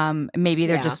 Maybe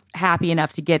they're just happy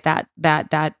enough to get that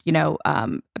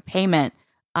payment.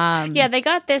 They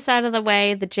got this out of the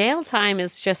way. The jail time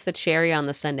is just the cherry on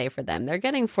the sundae for them. They're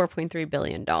getting $4.3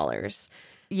 billion.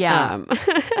 Yeah.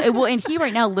 Well, and he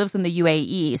right now lives in the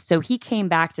UAE. So he came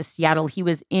back to Seattle. He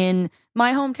was in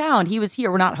my hometown. He was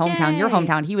here. We're not hometown, your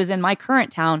hometown. He was in my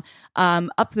current town,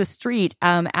 up the street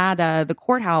at the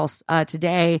courthouse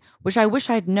today, which I wish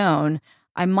I'd known.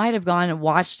 I might have gone and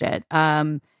watched it.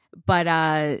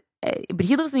 But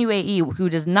he lives in the UAE, who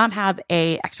does not have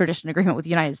a extradition agreement with the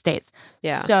United States.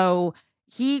 Yeah. So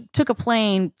he took a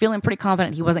plane feeling pretty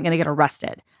confident he wasn't going to get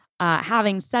arrested.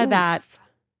 Having said that,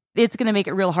 it's going to make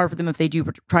it real hard for them if they do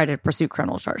try to pursue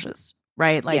criminal charges,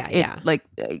 right? Like,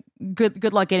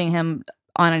 good luck getting him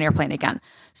on an airplane again.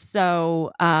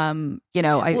 So, I'm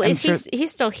sure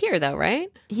he's still here though,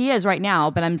 right? He is right now,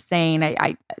 but I'm saying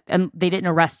and they didn't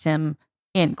arrest him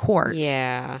in court.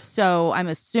 Yeah. So I'm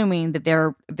assuming that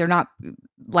they're not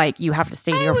like, you have to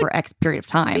stay here for X period of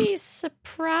time. I'd be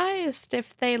surprised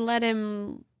if they let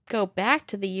him go back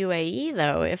to the UAE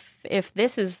though. If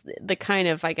this is the kind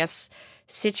of, I guess,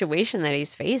 situation that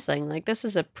he's facing, like, this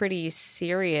is a pretty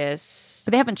serious.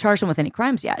 But they haven't charged him with any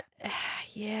crimes yet.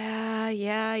 Yeah.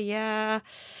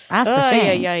 That's the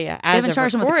thing. Yeah. They haven't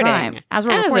charged him with a crime. As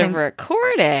of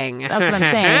recording. That's what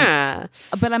I'm saying.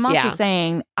 But I'm also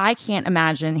saying I can't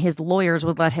imagine his lawyers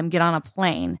would let him get on a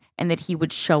plane and that he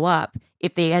would show up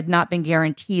if they had not been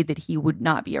guaranteed that he would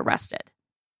not be arrested.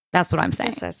 That's what I'm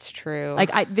saying. Yes, that's true.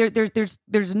 Like,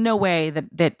 there's no way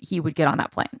that he would get on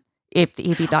that plane if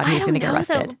he thought he was going to get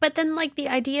arrested. Though, but then, like, the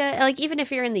idea, like, even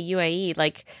if you're in the UAE,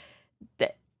 like,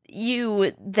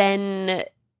 you then,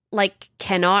 like,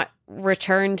 cannot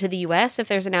return to the US if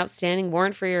there's an outstanding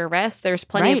warrant for your arrest. There's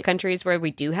plenty of countries where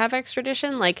we do have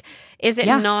extradition. Like, is it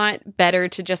not better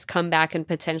to just come back and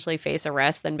potentially face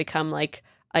arrest than become, like,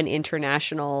 an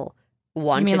international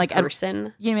wanted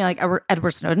person? You mean like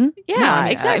Edward Snowden? Yeah,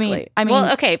 exactly. I mean,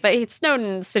 well, okay, but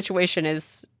Snowden's situation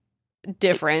is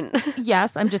different.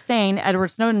 Yes, I'm just saying Edward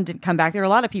Snowden didn't come back. There are a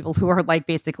lot of people who are like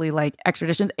basically like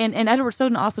extradition, and Edward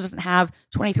Snowden also doesn't have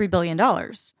 $23 billion.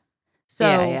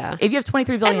 So if you have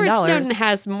 $23 billion, Edward Snowden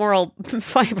has moral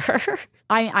fiber.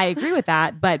 I agree with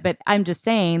that, but I'm just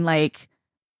saying, like,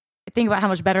 think about how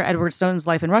much better Edward Snowden's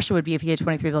life in Russia would be if he had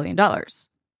 $23 billion.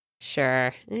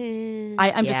 Sure.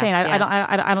 I'm just saying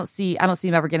I don't see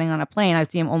him ever getting on a plane. I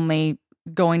see him only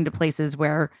going to places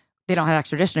where they don't have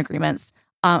extradition agreements.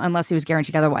 Unless he was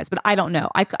guaranteed otherwise. But I don't know.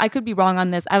 I could be wrong on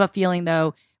this. I have a feeling,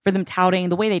 though, for them touting,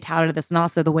 the way they touted this and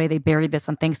also the way they buried this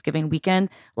on Thanksgiving weekend,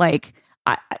 like,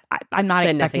 I'm not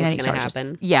expecting any charges.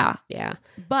 Happen. Yeah.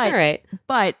 But, all right.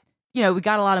 But, we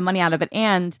got a lot of money out of it.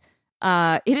 And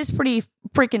it is pretty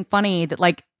freaking funny that,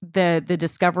 like, the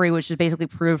discovery, which is basically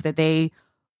proof that they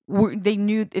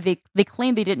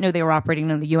claimed they didn't know they were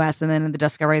operating in the U.S. And then in the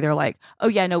discovery, they're like, oh,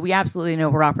 yeah, no, we absolutely know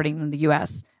we're operating in the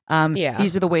U.S.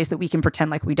 These are the ways that we can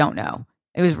pretend like we don't know.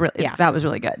 It was really, that was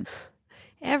really good.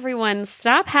 Everyone,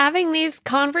 stop having these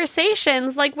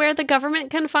conversations like where the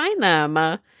government can find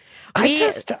them. I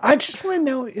just want to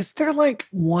know, is there like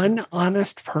one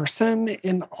honest person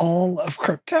in all of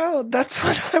crypto? That's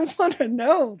what I want to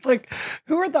know. Like,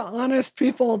 who are the honest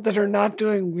people that are not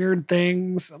doing weird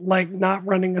things, like not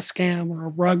running a scam or a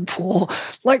rug pull?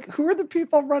 Like, who are the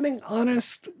people running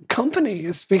honest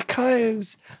companies?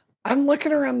 Because I'm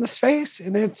looking around the space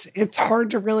and it's hard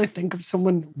to really think of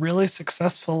someone really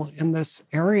successful in this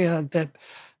area that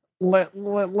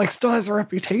like still has a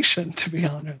reputation, to be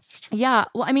honest. Yeah.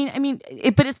 Well,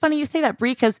 but it's funny you say that,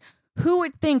 Brie, because who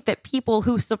would think that people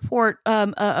who support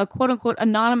a quote unquote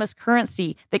anonymous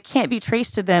currency that can't be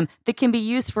traced to them, that can be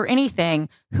used for anything,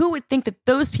 who would think that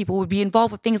those people would be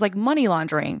involved with things like money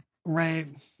laundering? Right.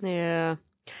 Yeah.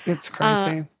 It's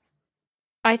crazy.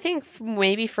 I think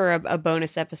maybe for a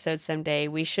bonus episode someday,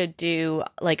 we should do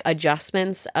like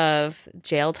adjustments of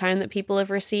jail time that people have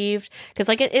received. Because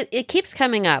like it keeps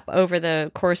coming up over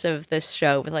the course of this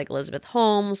show with like Elizabeth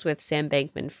Holmes, with Sam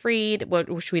Bankman-Fried,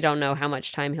 which we don't know how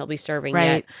much time he'll be serving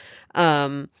yet.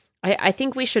 I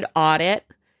think we should audit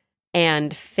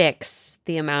and fix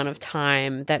the amount of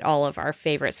time that all of our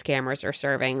favorite scammers are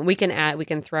serving. We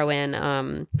can throw in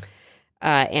Anna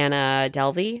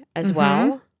Delvey as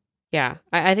well. Yeah,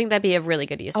 I think that'd be a really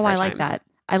good use for I like that.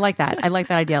 I like that. I like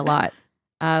that idea a lot.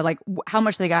 Like how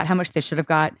much they got, how much they should have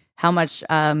got, how much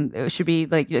should be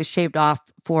like shaved off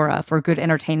for good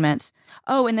entertainment.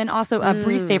 Oh, and then also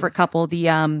Bree's favorite couple,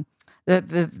 the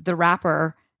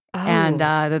rapper and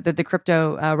the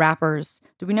crypto rappers.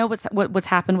 Do we know what's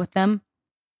happened with them?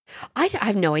 I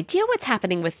have no idea what's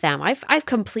happening with them. I've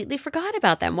completely forgot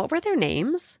about them. What were their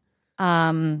names?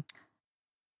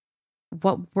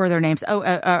 What were their names?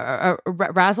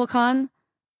 Razzle Khan.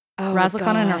 Razzle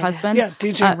Khan and her husband. Yeah,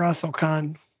 DJ Razzle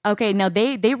Khan. Okay, now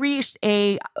they reached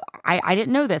a. I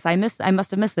didn't know this. I must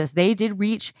have missed this. They did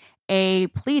reach a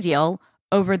plea deal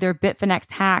over their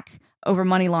Bitfinex hack over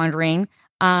money laundering.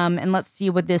 And let's see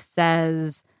what this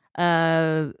says.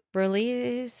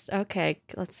 Released. Okay,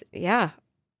 let's. Yeah,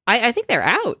 I think they're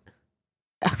out.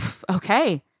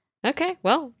 Okay. Okay.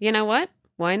 Well, you know what?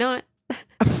 Why not?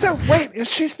 So wait, if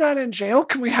she's not in jail,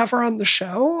 can we have her on the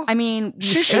show? I mean,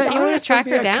 she should. If you want to track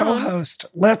her down, co-host.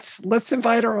 Let's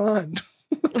invite her on.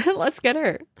 Let's get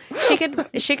her.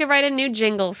 She could write a new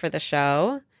jingle for the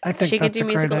show. I think she could do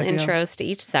musical idea. intros to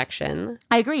each section.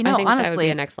 I agree. No, I think honestly, that would be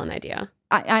an excellent idea.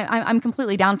 I'm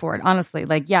completely down for it. Honestly,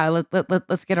 like, yeah,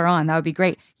 let's get her on. That would be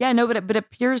great. Yeah, no, but it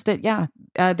appears that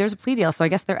there's a plea deal, so I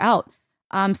guess they're out.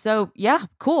 So yeah,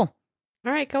 cool.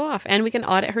 All right, go off. And we can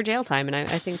audit her jail time. And I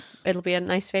think it'll be a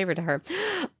nice favor to her.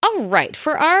 All right.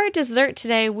 For our dessert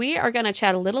today, we are going to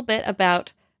chat a little bit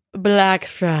about Black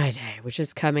Friday, which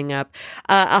is coming up.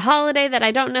 A holiday that I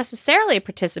don't necessarily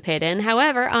participate in.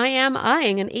 However, I am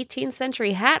eyeing an 18th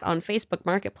century hat on Facebook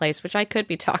Marketplace, which I could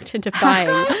be talked into buying.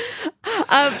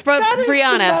 That is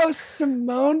Brianna. The most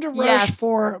Simone de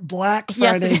Rochefort Black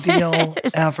Friday deal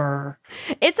ever.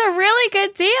 It's a really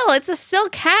good deal. It's a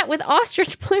silk hat with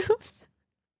ostrich plumes.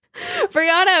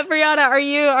 Brianna,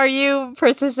 are you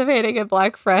participating in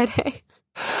Black Friday?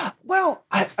 Well,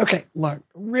 okay, look,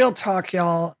 real talk,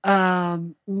 y'all.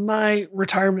 My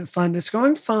retirement fund is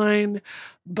going fine,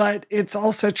 but it's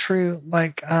also true.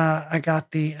 Like, I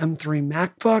got the M3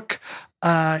 MacBook.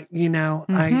 I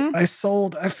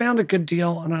found a good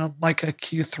deal on a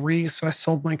Q3, so I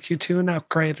sold my Q2 and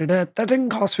upgraded it. That didn't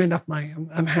cost me enough money.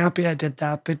 I'm happy I did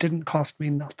that, but it didn't cost me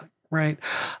nothing. Right.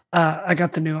 I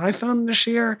got the new iPhone this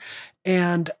year,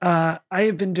 and I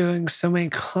have been doing so many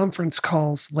conference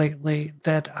calls lately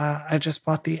that I just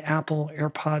bought the Apple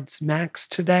AirPods Max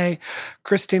today.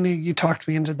 Christina, you talked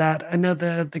me into that. I know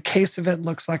the case of it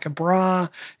looks like a bra,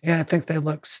 and I think they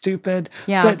look stupid.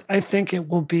 Yeah. But I think it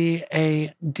will be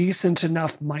a decent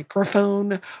enough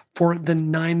microphone for the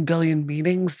 9 billion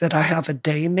meetings that I have a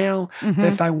day now. Mm-hmm.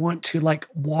 That if I want to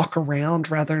walk around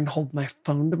rather than hold my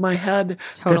phone to my head,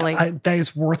 totally. that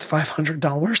is worth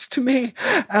 $500 to me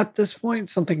at this point.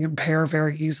 Something can pair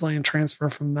very easily and transfer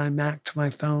from my Mac to my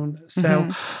phone.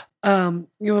 So,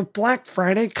 with Black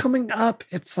Friday coming up,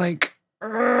 it's like, do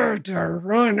I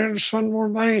really need to spend more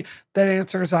money? That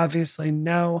answer is obviously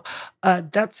no.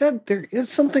 That said, there is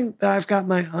something that I've got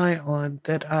my eye on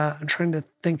that I'm trying to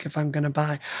think if I'm going to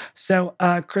buy. So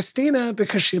Christina,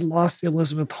 because she lost the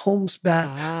Elizabeth Holmes bet,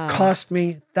 cost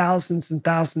me thousands and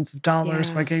thousands of dollars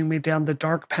by getting me down the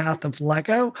dark path of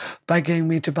Lego, by getting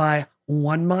me to buy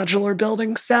one modular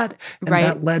building set, and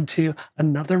that led to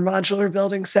another modular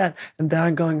building set, and then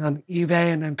I'm going on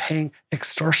eBay and I'm paying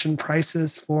extortion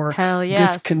prices for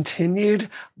discontinued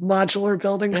modular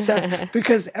building set,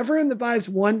 because everyone that buys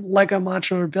one Lego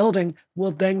modular building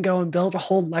will then go and build a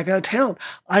whole Lego town.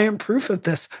 I am proof of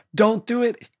this. Don't do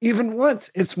it even once.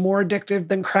 It's more addictive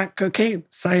than crack cocaine.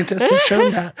 Scientists have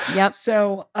shown that. Yep.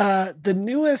 So the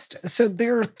newest, so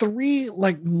there are 3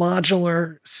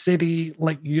 modular city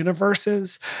universes.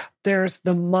 There's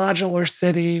the modular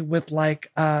city with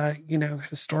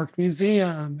historic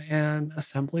museum and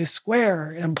Assembly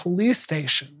Square and police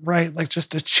station, right? Like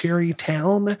just a cheery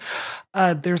town.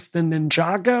 There's the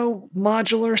Ninjago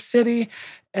modular city.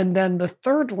 And then the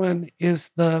third one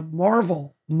is the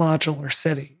Marvel modular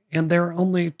city. And there are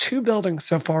only 2 buildings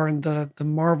so far in the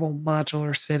Marvel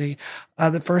modular city.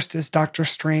 The first is Doctor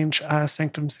Strange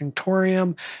Sanctum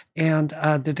Sanctorium and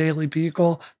the Daily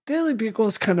Bugle. Daily Bugle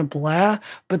is kind of blah,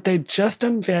 but they just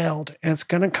unveiled, and it's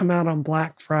going to come out on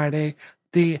Black Friday,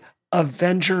 the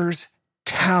Avengers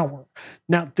Tower.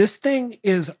 Now, this thing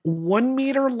is 1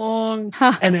 meter long,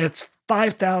 and it's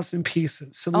 5,000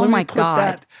 pieces. So let me put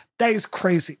that. That is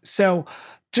crazy. So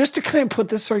just to kind of put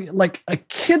this sort of, a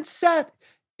kid set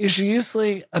is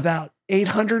usually about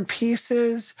 800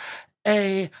 pieces.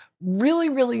 A really,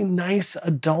 really nice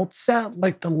adult set,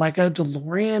 like the Lego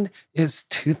DeLorean, is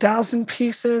 2,000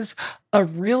 pieces. A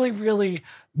really, really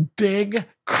big,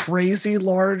 crazy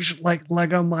large, Lego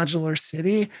Modular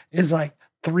City is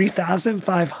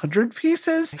 3,500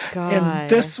 pieces. And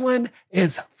this one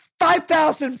is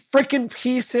 5,000 freaking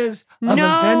pieces of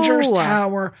Avengers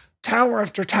Tower. Tower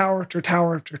after tower after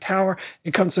tower after tower.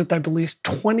 It comes with, I believe,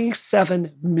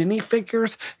 27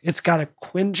 minifigures. It's got a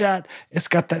Quinjet. It's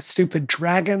got that stupid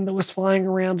dragon that was flying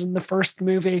around in the first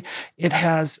movie. It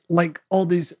has all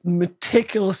these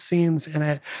meticulous scenes in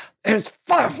it. And it's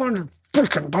 $500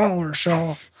 freaking,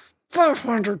 y'all.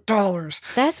 $500.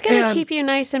 That's going to keep you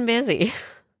nice and busy.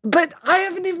 But I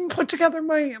haven't even put together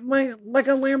my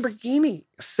Lego Lamborghini.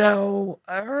 So,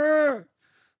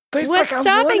 But what's like,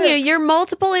 stopping you? Your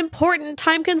multiple important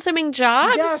time-consuming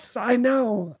jobs? Yes, I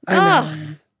know. I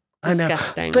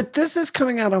Disgusting. But this is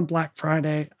coming out on Black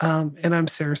Friday, and I'm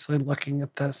seriously looking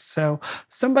at this. So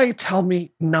somebody tell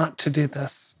me not to do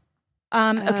this.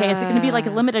 Okay, is it going to be like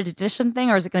a limited edition thing,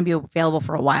 or is it going to be available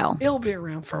for a while? It'll be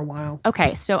around for a while.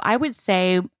 Okay, so I would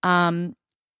say, pause,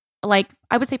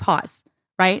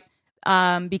 right?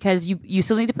 Because you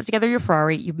still need to put together your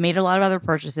Ferrari. You've made a lot of other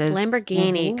purchases.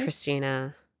 Lamborghini,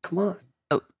 Christina. Come on.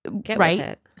 Get right. with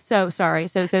it. So sorry.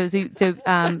 So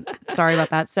sorry about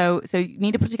that. So you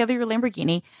need to put together your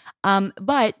Lamborghini.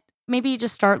 But maybe you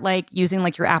just start like using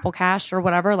like your Apple Cash or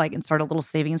whatever, like, and start a little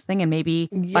savings thing, and maybe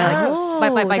by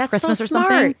Christmas or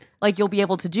something, like you'll be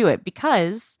able to do it,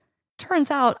 because turns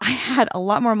out I had a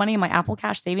lot more money in my Apple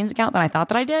Cash savings account than I thought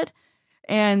that I did.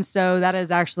 And so that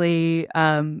has actually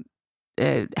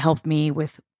helped me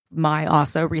with my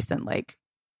also recent like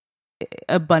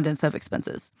abundance of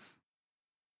expenses.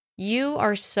 You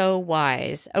are so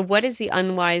wise. What is the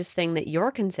unwise thing that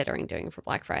you're considering doing for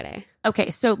Black Friday?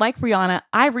 Okay, so like Brianna,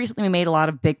 I've recently made a lot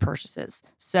of big purchases.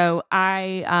 So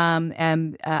I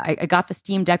I got the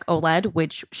Steam Deck OLED,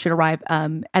 which should arrive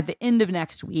at the end of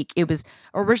next week. It was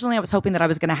originally, I was hoping that I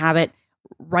was going to have it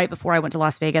right before I went to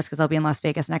Las Vegas, because I'll be in Las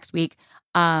Vegas next week.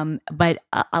 But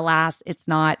alas, it's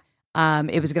not.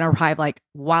 It was going to arrive like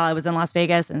while I was in Las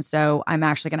Vegas, and so I'm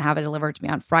actually going to have it delivered to me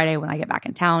on Friday when I get back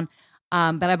in town.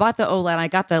 But I bought the OLED. I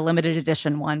got the limited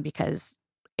edition one because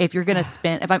if you're gonna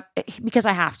spend, because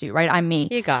I have to, right? I'm me.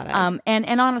 You got it.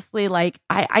 And honestly, like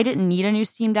I didn't need a new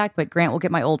Steam Deck, but Grant will get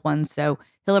my old one, so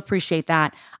he'll appreciate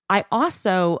that. I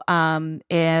also am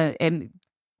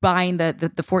buying the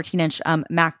 14-inch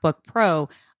MacBook Pro.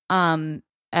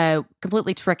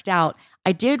 Completely tricked out.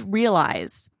 I did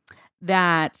realize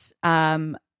that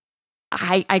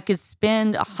I could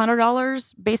spend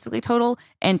 $100 basically total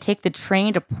and take the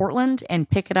train to Portland and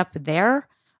pick it up there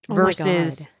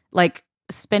versus like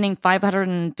spending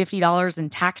 $550 in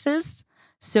taxes.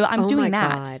 So I'm doing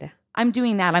that. God. I'm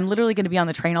doing that. I'm literally going to be on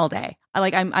the train all day. I'm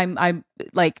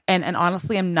like, and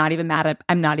honestly, I'm not even mad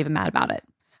about it.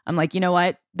 I'm like, you know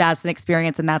what? That's an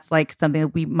experience, and that's like something that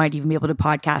we might even be able to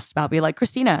podcast about. Be like,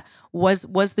 Christina, was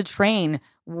the train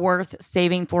worth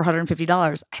saving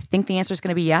 $450? I think the answer is going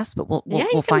to be yes, but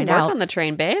we'll find out. Work on the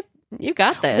train, babe. You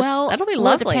got this. Well, that'll be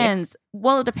lovely.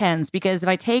 It depends, because if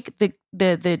I take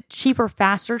the cheaper,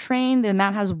 faster train, then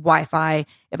that has Wi-Fi.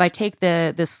 If I take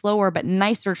the slower but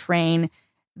nicer train,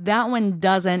 that one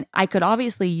doesn't. I could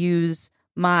obviously use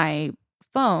my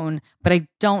phone, but I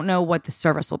don't know what the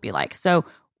service will be like. So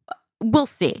we'll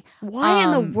see. Why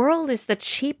in the world is the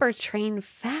cheaper train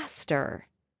faster?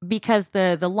 Because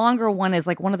the longer one is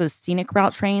like one of those scenic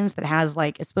route trains that has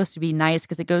like, it's supposed to be nice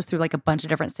because it goes through like a bunch of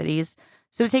different cities.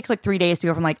 So it takes like 3 days to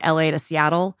go from like LA to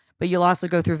Seattle, but you'll also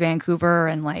go through Vancouver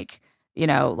and like, you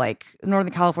know, like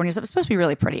Northern California. So it's supposed to be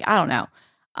really pretty. I don't know.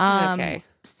 Okay.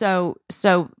 So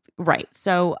right.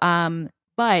 So I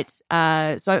made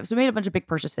a bunch of big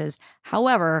purchases.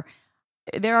 However,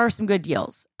 there are some good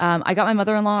deals. I got my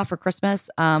mother-in-law for Christmas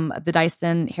the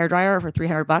Dyson hairdryer for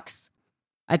 $300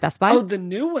 at Best Buy. Oh, the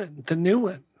new one.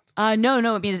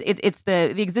 No. It means it's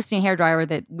the existing hairdryer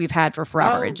that we've had for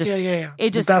forever. Oh, It just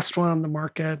the best one on the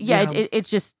market. Yeah, it's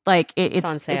just like it's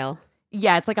on sale.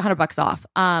 It's like $100 off.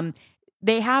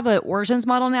 They have a Origins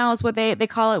model now, is what they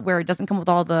call it, where it doesn't come with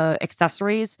all the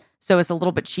accessories, so it's a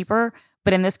little bit cheaper.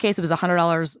 But in this case, it was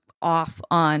 $100 off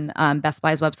on Best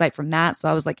Buy's website from that. So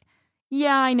I was like,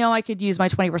 yeah, I know I could use my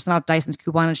 20% off Dyson's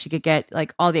coupon and she could get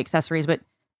like all the accessories. But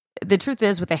the truth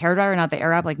is, with the hairdryer, not the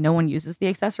Air App, like no one uses the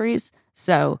accessories.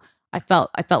 So I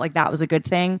felt like that was a good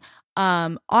thing.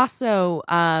 Also,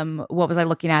 what was I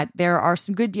looking at? There are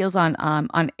some good deals on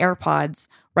AirPods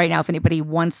right now. If anybody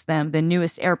wants them, the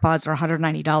newest AirPods are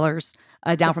 $190,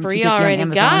 down from $250 on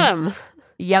Amazon. Got them.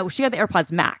 Yeah, well, she got the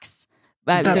AirPods Max.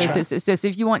 So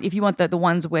if you want the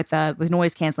ones with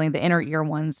noise canceling, the inner ear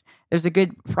ones, there's a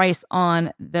good price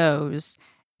on those.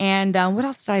 And what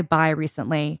else did I buy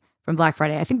recently from Black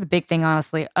Friday? I think the big thing,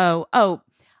 honestly. I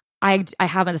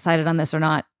haven't decided on this or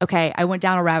not. Okay, I went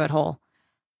down a rabbit hole.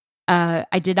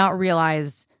 I did not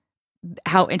realize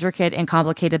how intricate and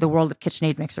complicated the world of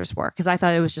KitchenAid mixers were, because I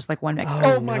thought it was just like one mixer.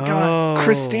 Oh my God,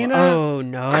 Christina! Oh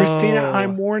no, Christina!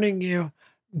 I'm warning you.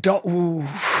 Don't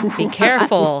be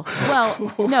careful.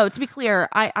 Well, no, to be clear,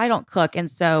 I don't cook, and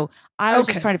so I was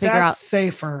just trying to figure out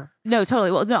safer. No,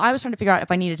 totally. Well, no, I was trying to figure out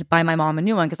if I needed to buy my mom a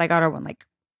new one, because I got her one like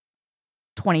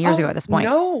 20 years ago at this point.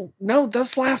 No,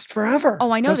 those last forever.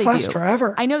 Oh, I know those they last do.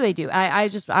 Forever. I know they do.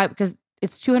 Because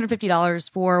it's $250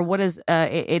 for what is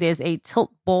it is a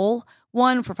tilt bowl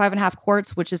one for 5.5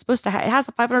 quarts, which is supposed to it has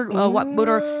a 500 watt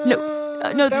motor. No.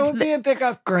 no, that would be a big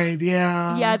upgrade.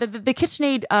 Yeah. Yeah. The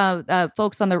KitchenAid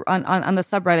folks on the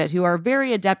subreddit who are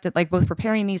very adept at like both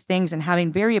preparing these things and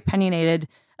having very opinionated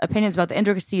opinions about the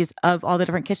intricacies of all the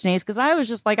different KitchenAids. Because I was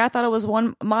just like, I thought it was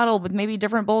one model with maybe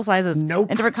different bowl sizes and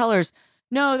different colors.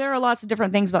 No, there are lots of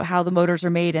different things about how the motors are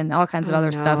made and all kinds of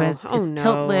other stuff. And it's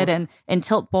tilt lid and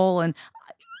tilt bowl. And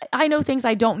I know things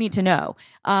I don't need to know.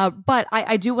 But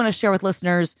I do want to share with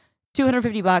listeners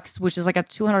 $250, which is like a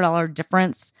 $200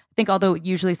 difference. I think although it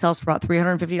usually sells for about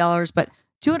 $350, but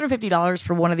 $250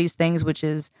 for one of these things, which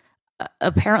is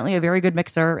apparently a very good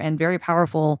mixer and very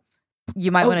powerful.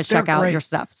 You might want to check out your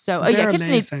stuff. So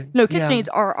KitchenAids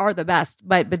are the best,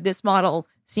 but this model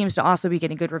seems to also be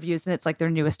getting good reviews, and it's like their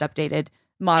newest updated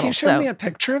model. Can you show me a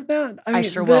picture of that? I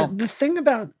sure will. The thing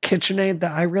about KitchenAid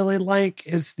that I really like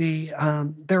is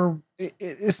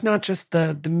it's not just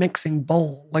the mixing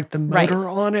bowl, like the motor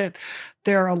on it.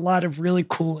 There are a lot of really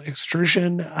cool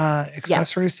extrusion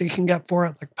accessories that you can get for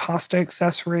it, like pasta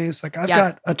accessories. Like I've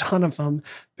got a ton of them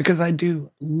because I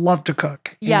do love to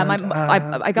cook. Yeah, and,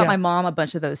 I got my mom a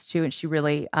bunch of those too, and she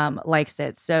really likes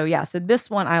it. So so this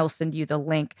one I will send you the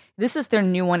link. This is their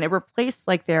new one. It replaced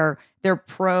like their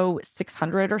Pro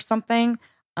 600 or something.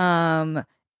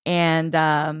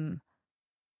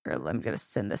 Here, I'm going to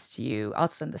send this to you. I'll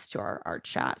send this to our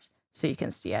chat so you can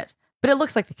see it. But it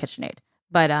looks like the KitchenAid.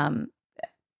 But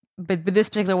this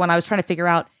particular one, I was trying to figure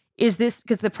out, is this,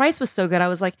 because the price was so good, I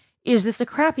was like, is this a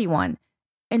crappy one?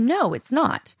 And no, it's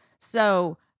not.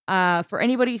 So for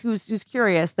anybody who's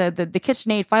curious, the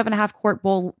KitchenAid 5.5 quart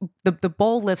bowl, the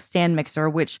bowl lift stand mixer,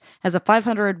 which has a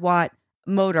 500 watt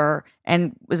motor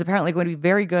and was apparently going to be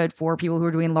very good for people who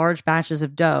are doing large batches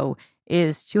of dough,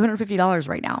 is $250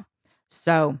 right now.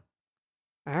 So,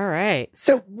 all right.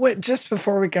 So, just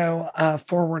before we go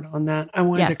forward on that, I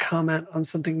wanted to comment on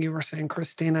something you were saying,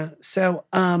 Christina. So,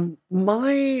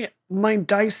 my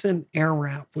Dyson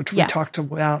Airwrap, which we talked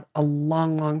about a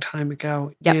long, long time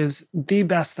ago, is the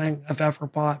best thing I've ever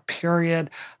bought. Period.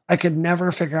 I could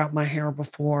never figure out my hair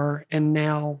before, and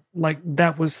now, like,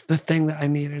 that was the thing that I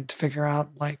needed to figure out,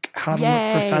 like, how to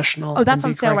look professional. Oh, that's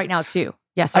on sale right now too.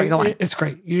 Yeah, sorry, go on. It's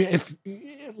great. If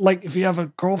you have a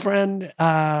girlfriend,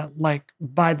 like,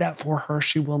 buy that for her.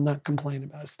 She will not complain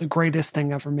about it. It's the greatest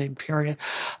thing ever made, period.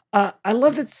 I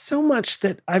love it so much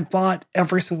that I've bought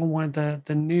every single one of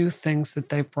the new things that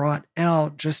they've brought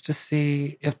out just to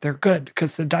see if they're good.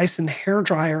 Because the Dyson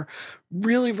hairdryer,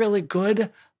 really, really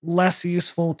good. Less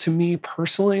useful to me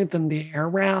personally than the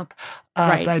Airwrap,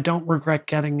 but I don't regret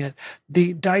getting it.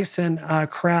 The Dyson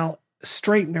Corral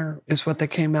straightener is what they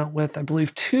came out with, I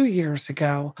believe, 2 years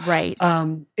ago. Right.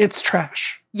 It's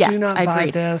trash. Yes, do not buy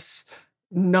this.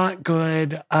 Not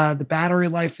good. The battery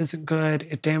life isn't good.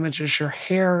 It damages your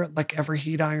hair like every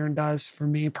heat iron does for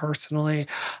me personally.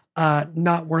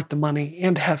 Not worth the money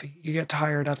and heavy. You get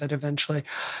tired of it eventually.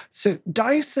 So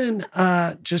Dyson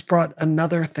just brought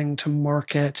another thing to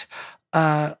market.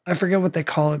 I forget what they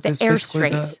call it. The Air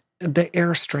Straight. The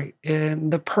Air Straight.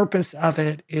 And the purpose of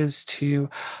it is to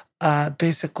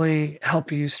basically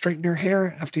help you straighten your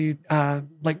hair after you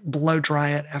like blow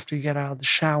dry it after you get out of the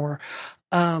shower.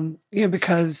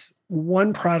 Because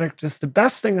one product is the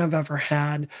best thing I've ever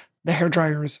had. The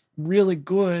hairdryer is really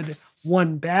good.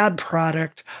 One bad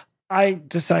product, I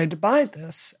decided to buy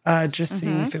this, just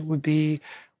seeing if it would be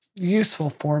useful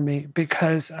for me,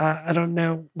 because I don't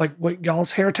know like what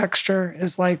y'all's hair texture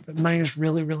is like, but mine is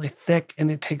really, really thick,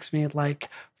 and it takes me like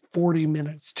 40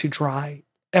 minutes to dry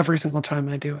every single time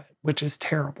I do it, which is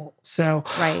terrible. So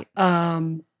I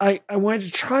wanted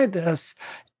to try this,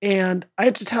 and I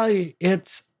have to tell you,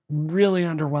 it's really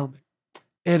underwhelming.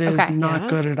 It is not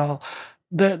good at all.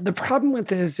 The problem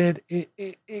with it is it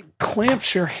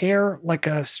clamps your hair like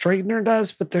a straightener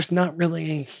does, but there's not really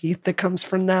any heat that comes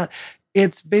from that.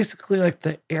 It's basically like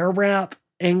the Airwrap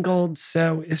angled,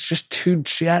 so it's just two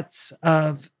jets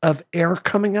of air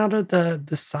coming out of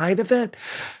the side of it.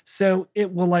 So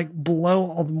it will like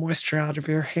blow all the moisture out of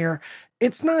your hair.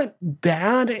 It's not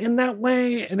bad in that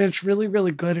way, and it's really,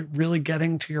 really good at really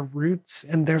getting to your roots.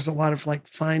 And there's a lot of like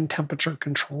fine temperature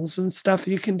controls and stuff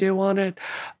you can do on it.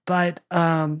 But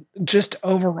just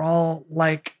overall,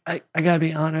 like I gotta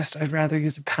be honest, I'd rather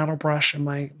use a paddle brush in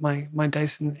my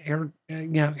Dyson hair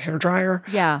dryer.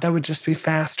 Yeah, that would just be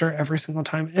faster every single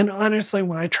time. And honestly,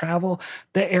 when I travel,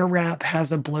 the Airwrap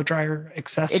has a blow dryer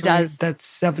accessory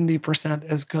that's 70%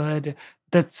 as good.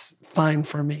 That's fine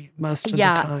for me most of the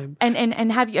time.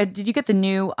 And have you did you get the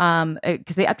new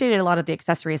because they updated a lot of the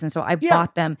accessories, and so I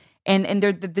bought them, and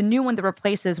they're the new one that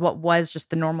replaces what was just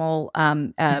the normal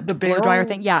the blow dryer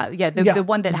thing. The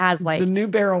one that has like the new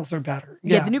barrels are better.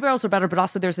 The new barrels are better, but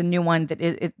also there's a new one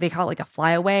that they call it like a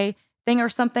flyaway thing or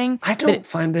something. I don't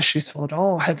find this useful at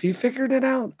all. Have you figured it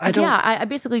out? I don't. Yeah, I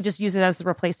basically just use it as the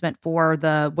replacement for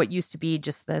what used to be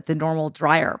just the normal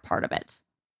dryer part of it.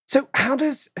 So how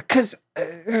does, because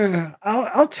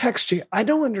I'll text you. I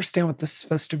don't understand what this is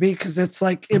supposed to be because it's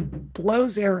like it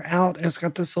blows air out and it's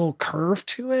got this little curve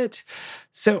to it.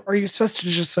 So are you supposed to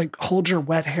just like hold your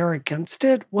wet hair against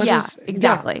it?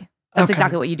 Exactly. Yeah. That's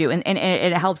exactly what you do. And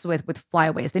it helps with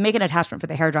flyaways. They make an attachment for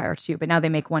the hairdryer too, but now they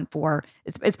make one for,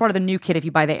 it's part of the new kit if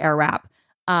you buy the air wrap.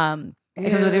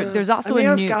 There's also a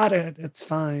new. I've got it. It's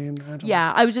fine.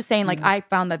 I was just saying, like, I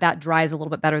found that dries a little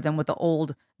bit better than what the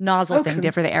old nozzle thing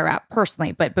did for the air wrap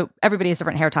personally, but everybody has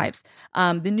different hair types.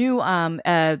 The new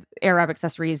air wrap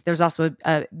accessories, there's also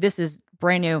this is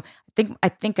brand new. I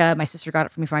think my sister got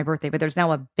it for me for my birthday, but there's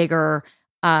now a bigger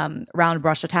round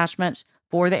brush attachment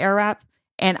for the air wrap.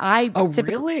 And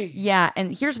really? Yeah.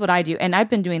 And here's what I do. And I've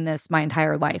been doing this my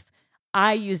entire life.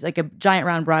 I use like a giant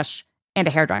round brush and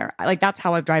a hairdryer. Like that's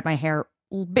how I've dried my hair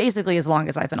basically as long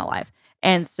as I've been alive.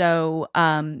 And so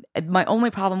my only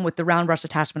problem with the round brush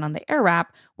attachment on the air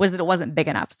wrap was that it wasn't big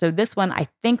enough. So this one, I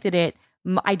think that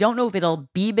I don't know if it'll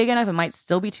be big enough. It might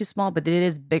still be too small, but it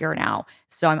is bigger now.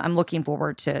 So I'm looking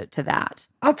forward to that.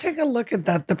 I'll take a look at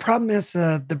that. The problem is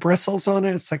the bristles on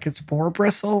it. It's like it's boar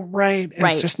bristle, right?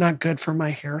 It's just not good for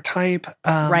my hair type.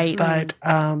 Right. But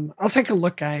I'll take a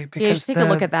look at it because take a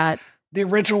look at that. The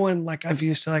original one, like I've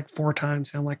used it like 4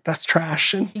 times, and I'm like, that's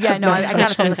trash. And I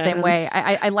got it from the same way.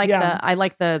 I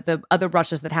like the other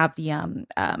brushes that have the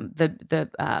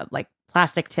like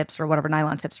plastic tips or whatever,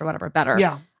 nylon tips or whatever better.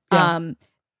 Yeah.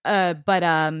 But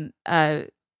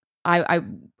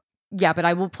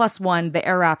I will plus one the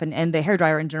air wrap and the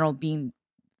hairdryer in general being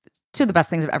two of the best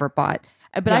things I've ever bought.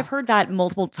 But I've heard that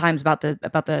multiple times about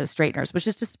the straighteners, which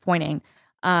is disappointing.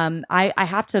 I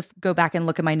have to go back and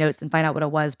look at my notes and find out what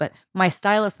it was. But my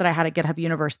stylist that I had at GitHub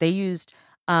Universe, they used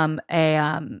a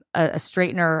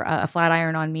straightener, a flat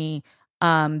iron on me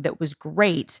that was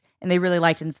great, and they really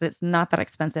liked it. And so it's not that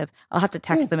expensive. I'll have to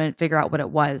text them and figure out what it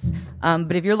was.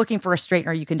 But if you're looking for a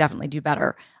straightener, you can definitely do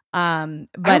better. But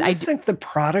I think the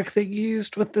product that you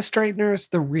used with the straightener is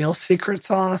the real secret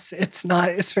sauce. It's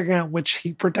figuring out which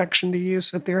heat protection to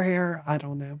use with your hair. I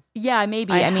don't know. Yeah,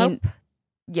 maybe.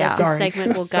 This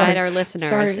segment will guide our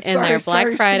listeners in their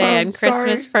Black Friday and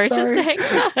Christmas purchasing.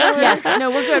 Yes,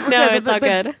 no, we're good. It's all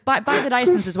good. Buy the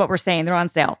Dysons is what we're saying. They're on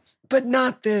sale, but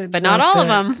not all of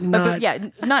them. But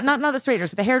not the straighteners,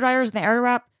 but the hair dryers and the air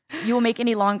wrap. You will make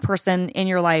any long person in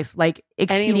your life like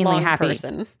exceedingly happy.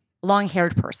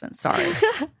 Long-haired person. Sorry.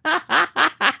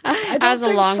 As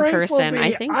a long person,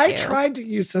 I think I tried to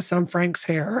use this on Frank's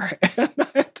hair, and I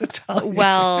have to tell you.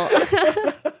 Well,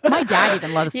 my dad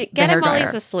even loves the get hair him while dryer.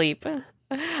 he's asleep.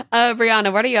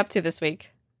 Brianna, what are you up to this week?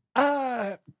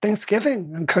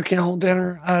 Thanksgiving. I'm cooking a whole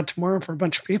dinner tomorrow for a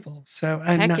bunch of people. So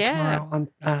tomorrow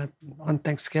on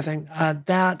Thanksgiving.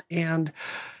 That and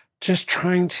just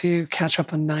trying to catch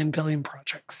up on 9 billion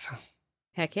projects.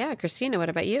 Heck yeah, Christina. What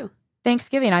about you?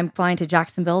 Thanksgiving, I'm flying to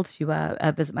Jacksonville to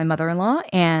visit my mother-in-law,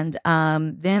 and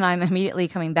then I'm immediately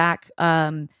coming back.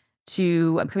 I'm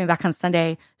coming back on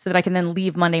Sunday so that I can then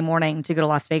leave Monday morning to go to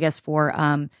Las Vegas for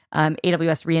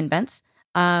AWS reInvent.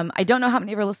 I don't know how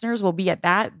many of our listeners will be at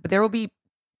that, but there will be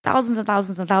thousands and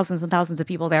thousands and thousands and thousands of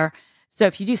people there. So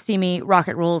if you do see me,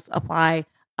 Rocket rules apply.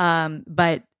 So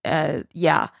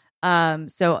I'm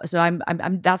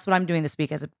that's what I'm doing this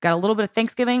week. Is I've got a little bit of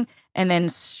Thanksgiving and then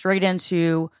straight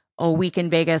into a week in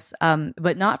Vegas,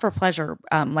 but not for pleasure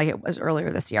like it was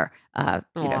earlier this year,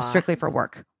 strictly for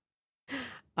work.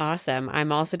 Awesome.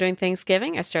 I'm also doing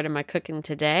Thanksgiving. I started my cooking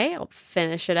today. I'll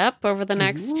finish it up over the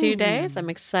next 2 days. I'm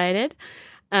excited.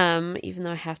 Even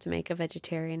though I have to make a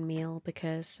vegetarian meal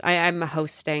because I'm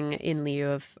hosting in lieu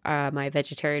of my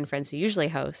vegetarian friends who usually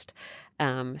host.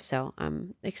 So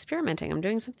I'm experimenting. I'm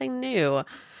doing something new,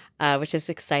 which is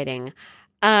exciting.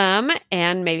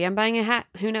 And maybe I'm buying a hat.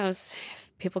 Who knows?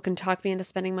 People can talk me into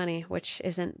spending money, which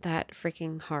isn't that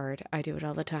freaking hard. I do it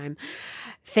all the time.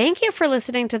 Thank you for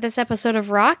listening to this episode of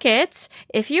Rocket.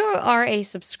 If you are a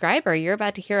subscriber, you're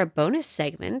about to hear a bonus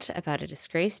segment about a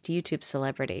disgraced YouTube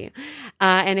celebrity.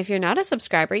 And if you're not a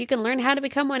subscriber, you can learn how to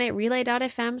become one at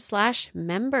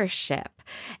relay.fm/membership.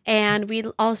 And we'd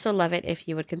also love it if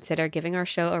you would consider giving our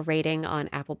show a rating on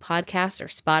Apple Podcasts or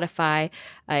Spotify.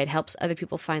 It helps other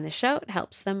people find the show. It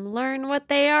helps them learn what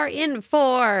they are in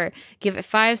for. Give it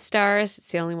 5 stars. It's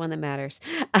the only one that matters.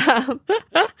 And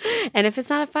if it's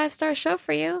not a 5-star show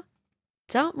for you,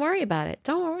 don't worry about it.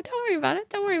 Don't worry about it.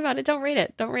 Don't worry about it. Don't rate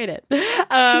it. Don't rate it.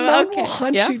 Simone will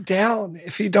hunt you down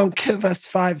if you don't give us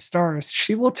 5 stars.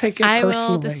 She will take it personally. I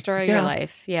will destroy your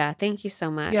life. Yeah. Thank you so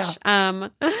much. Yeah. All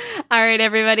right,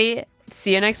 everybody.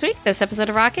 See you next week. This episode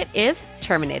of Rocket is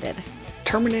terminated.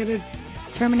 Terminated.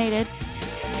 Terminated.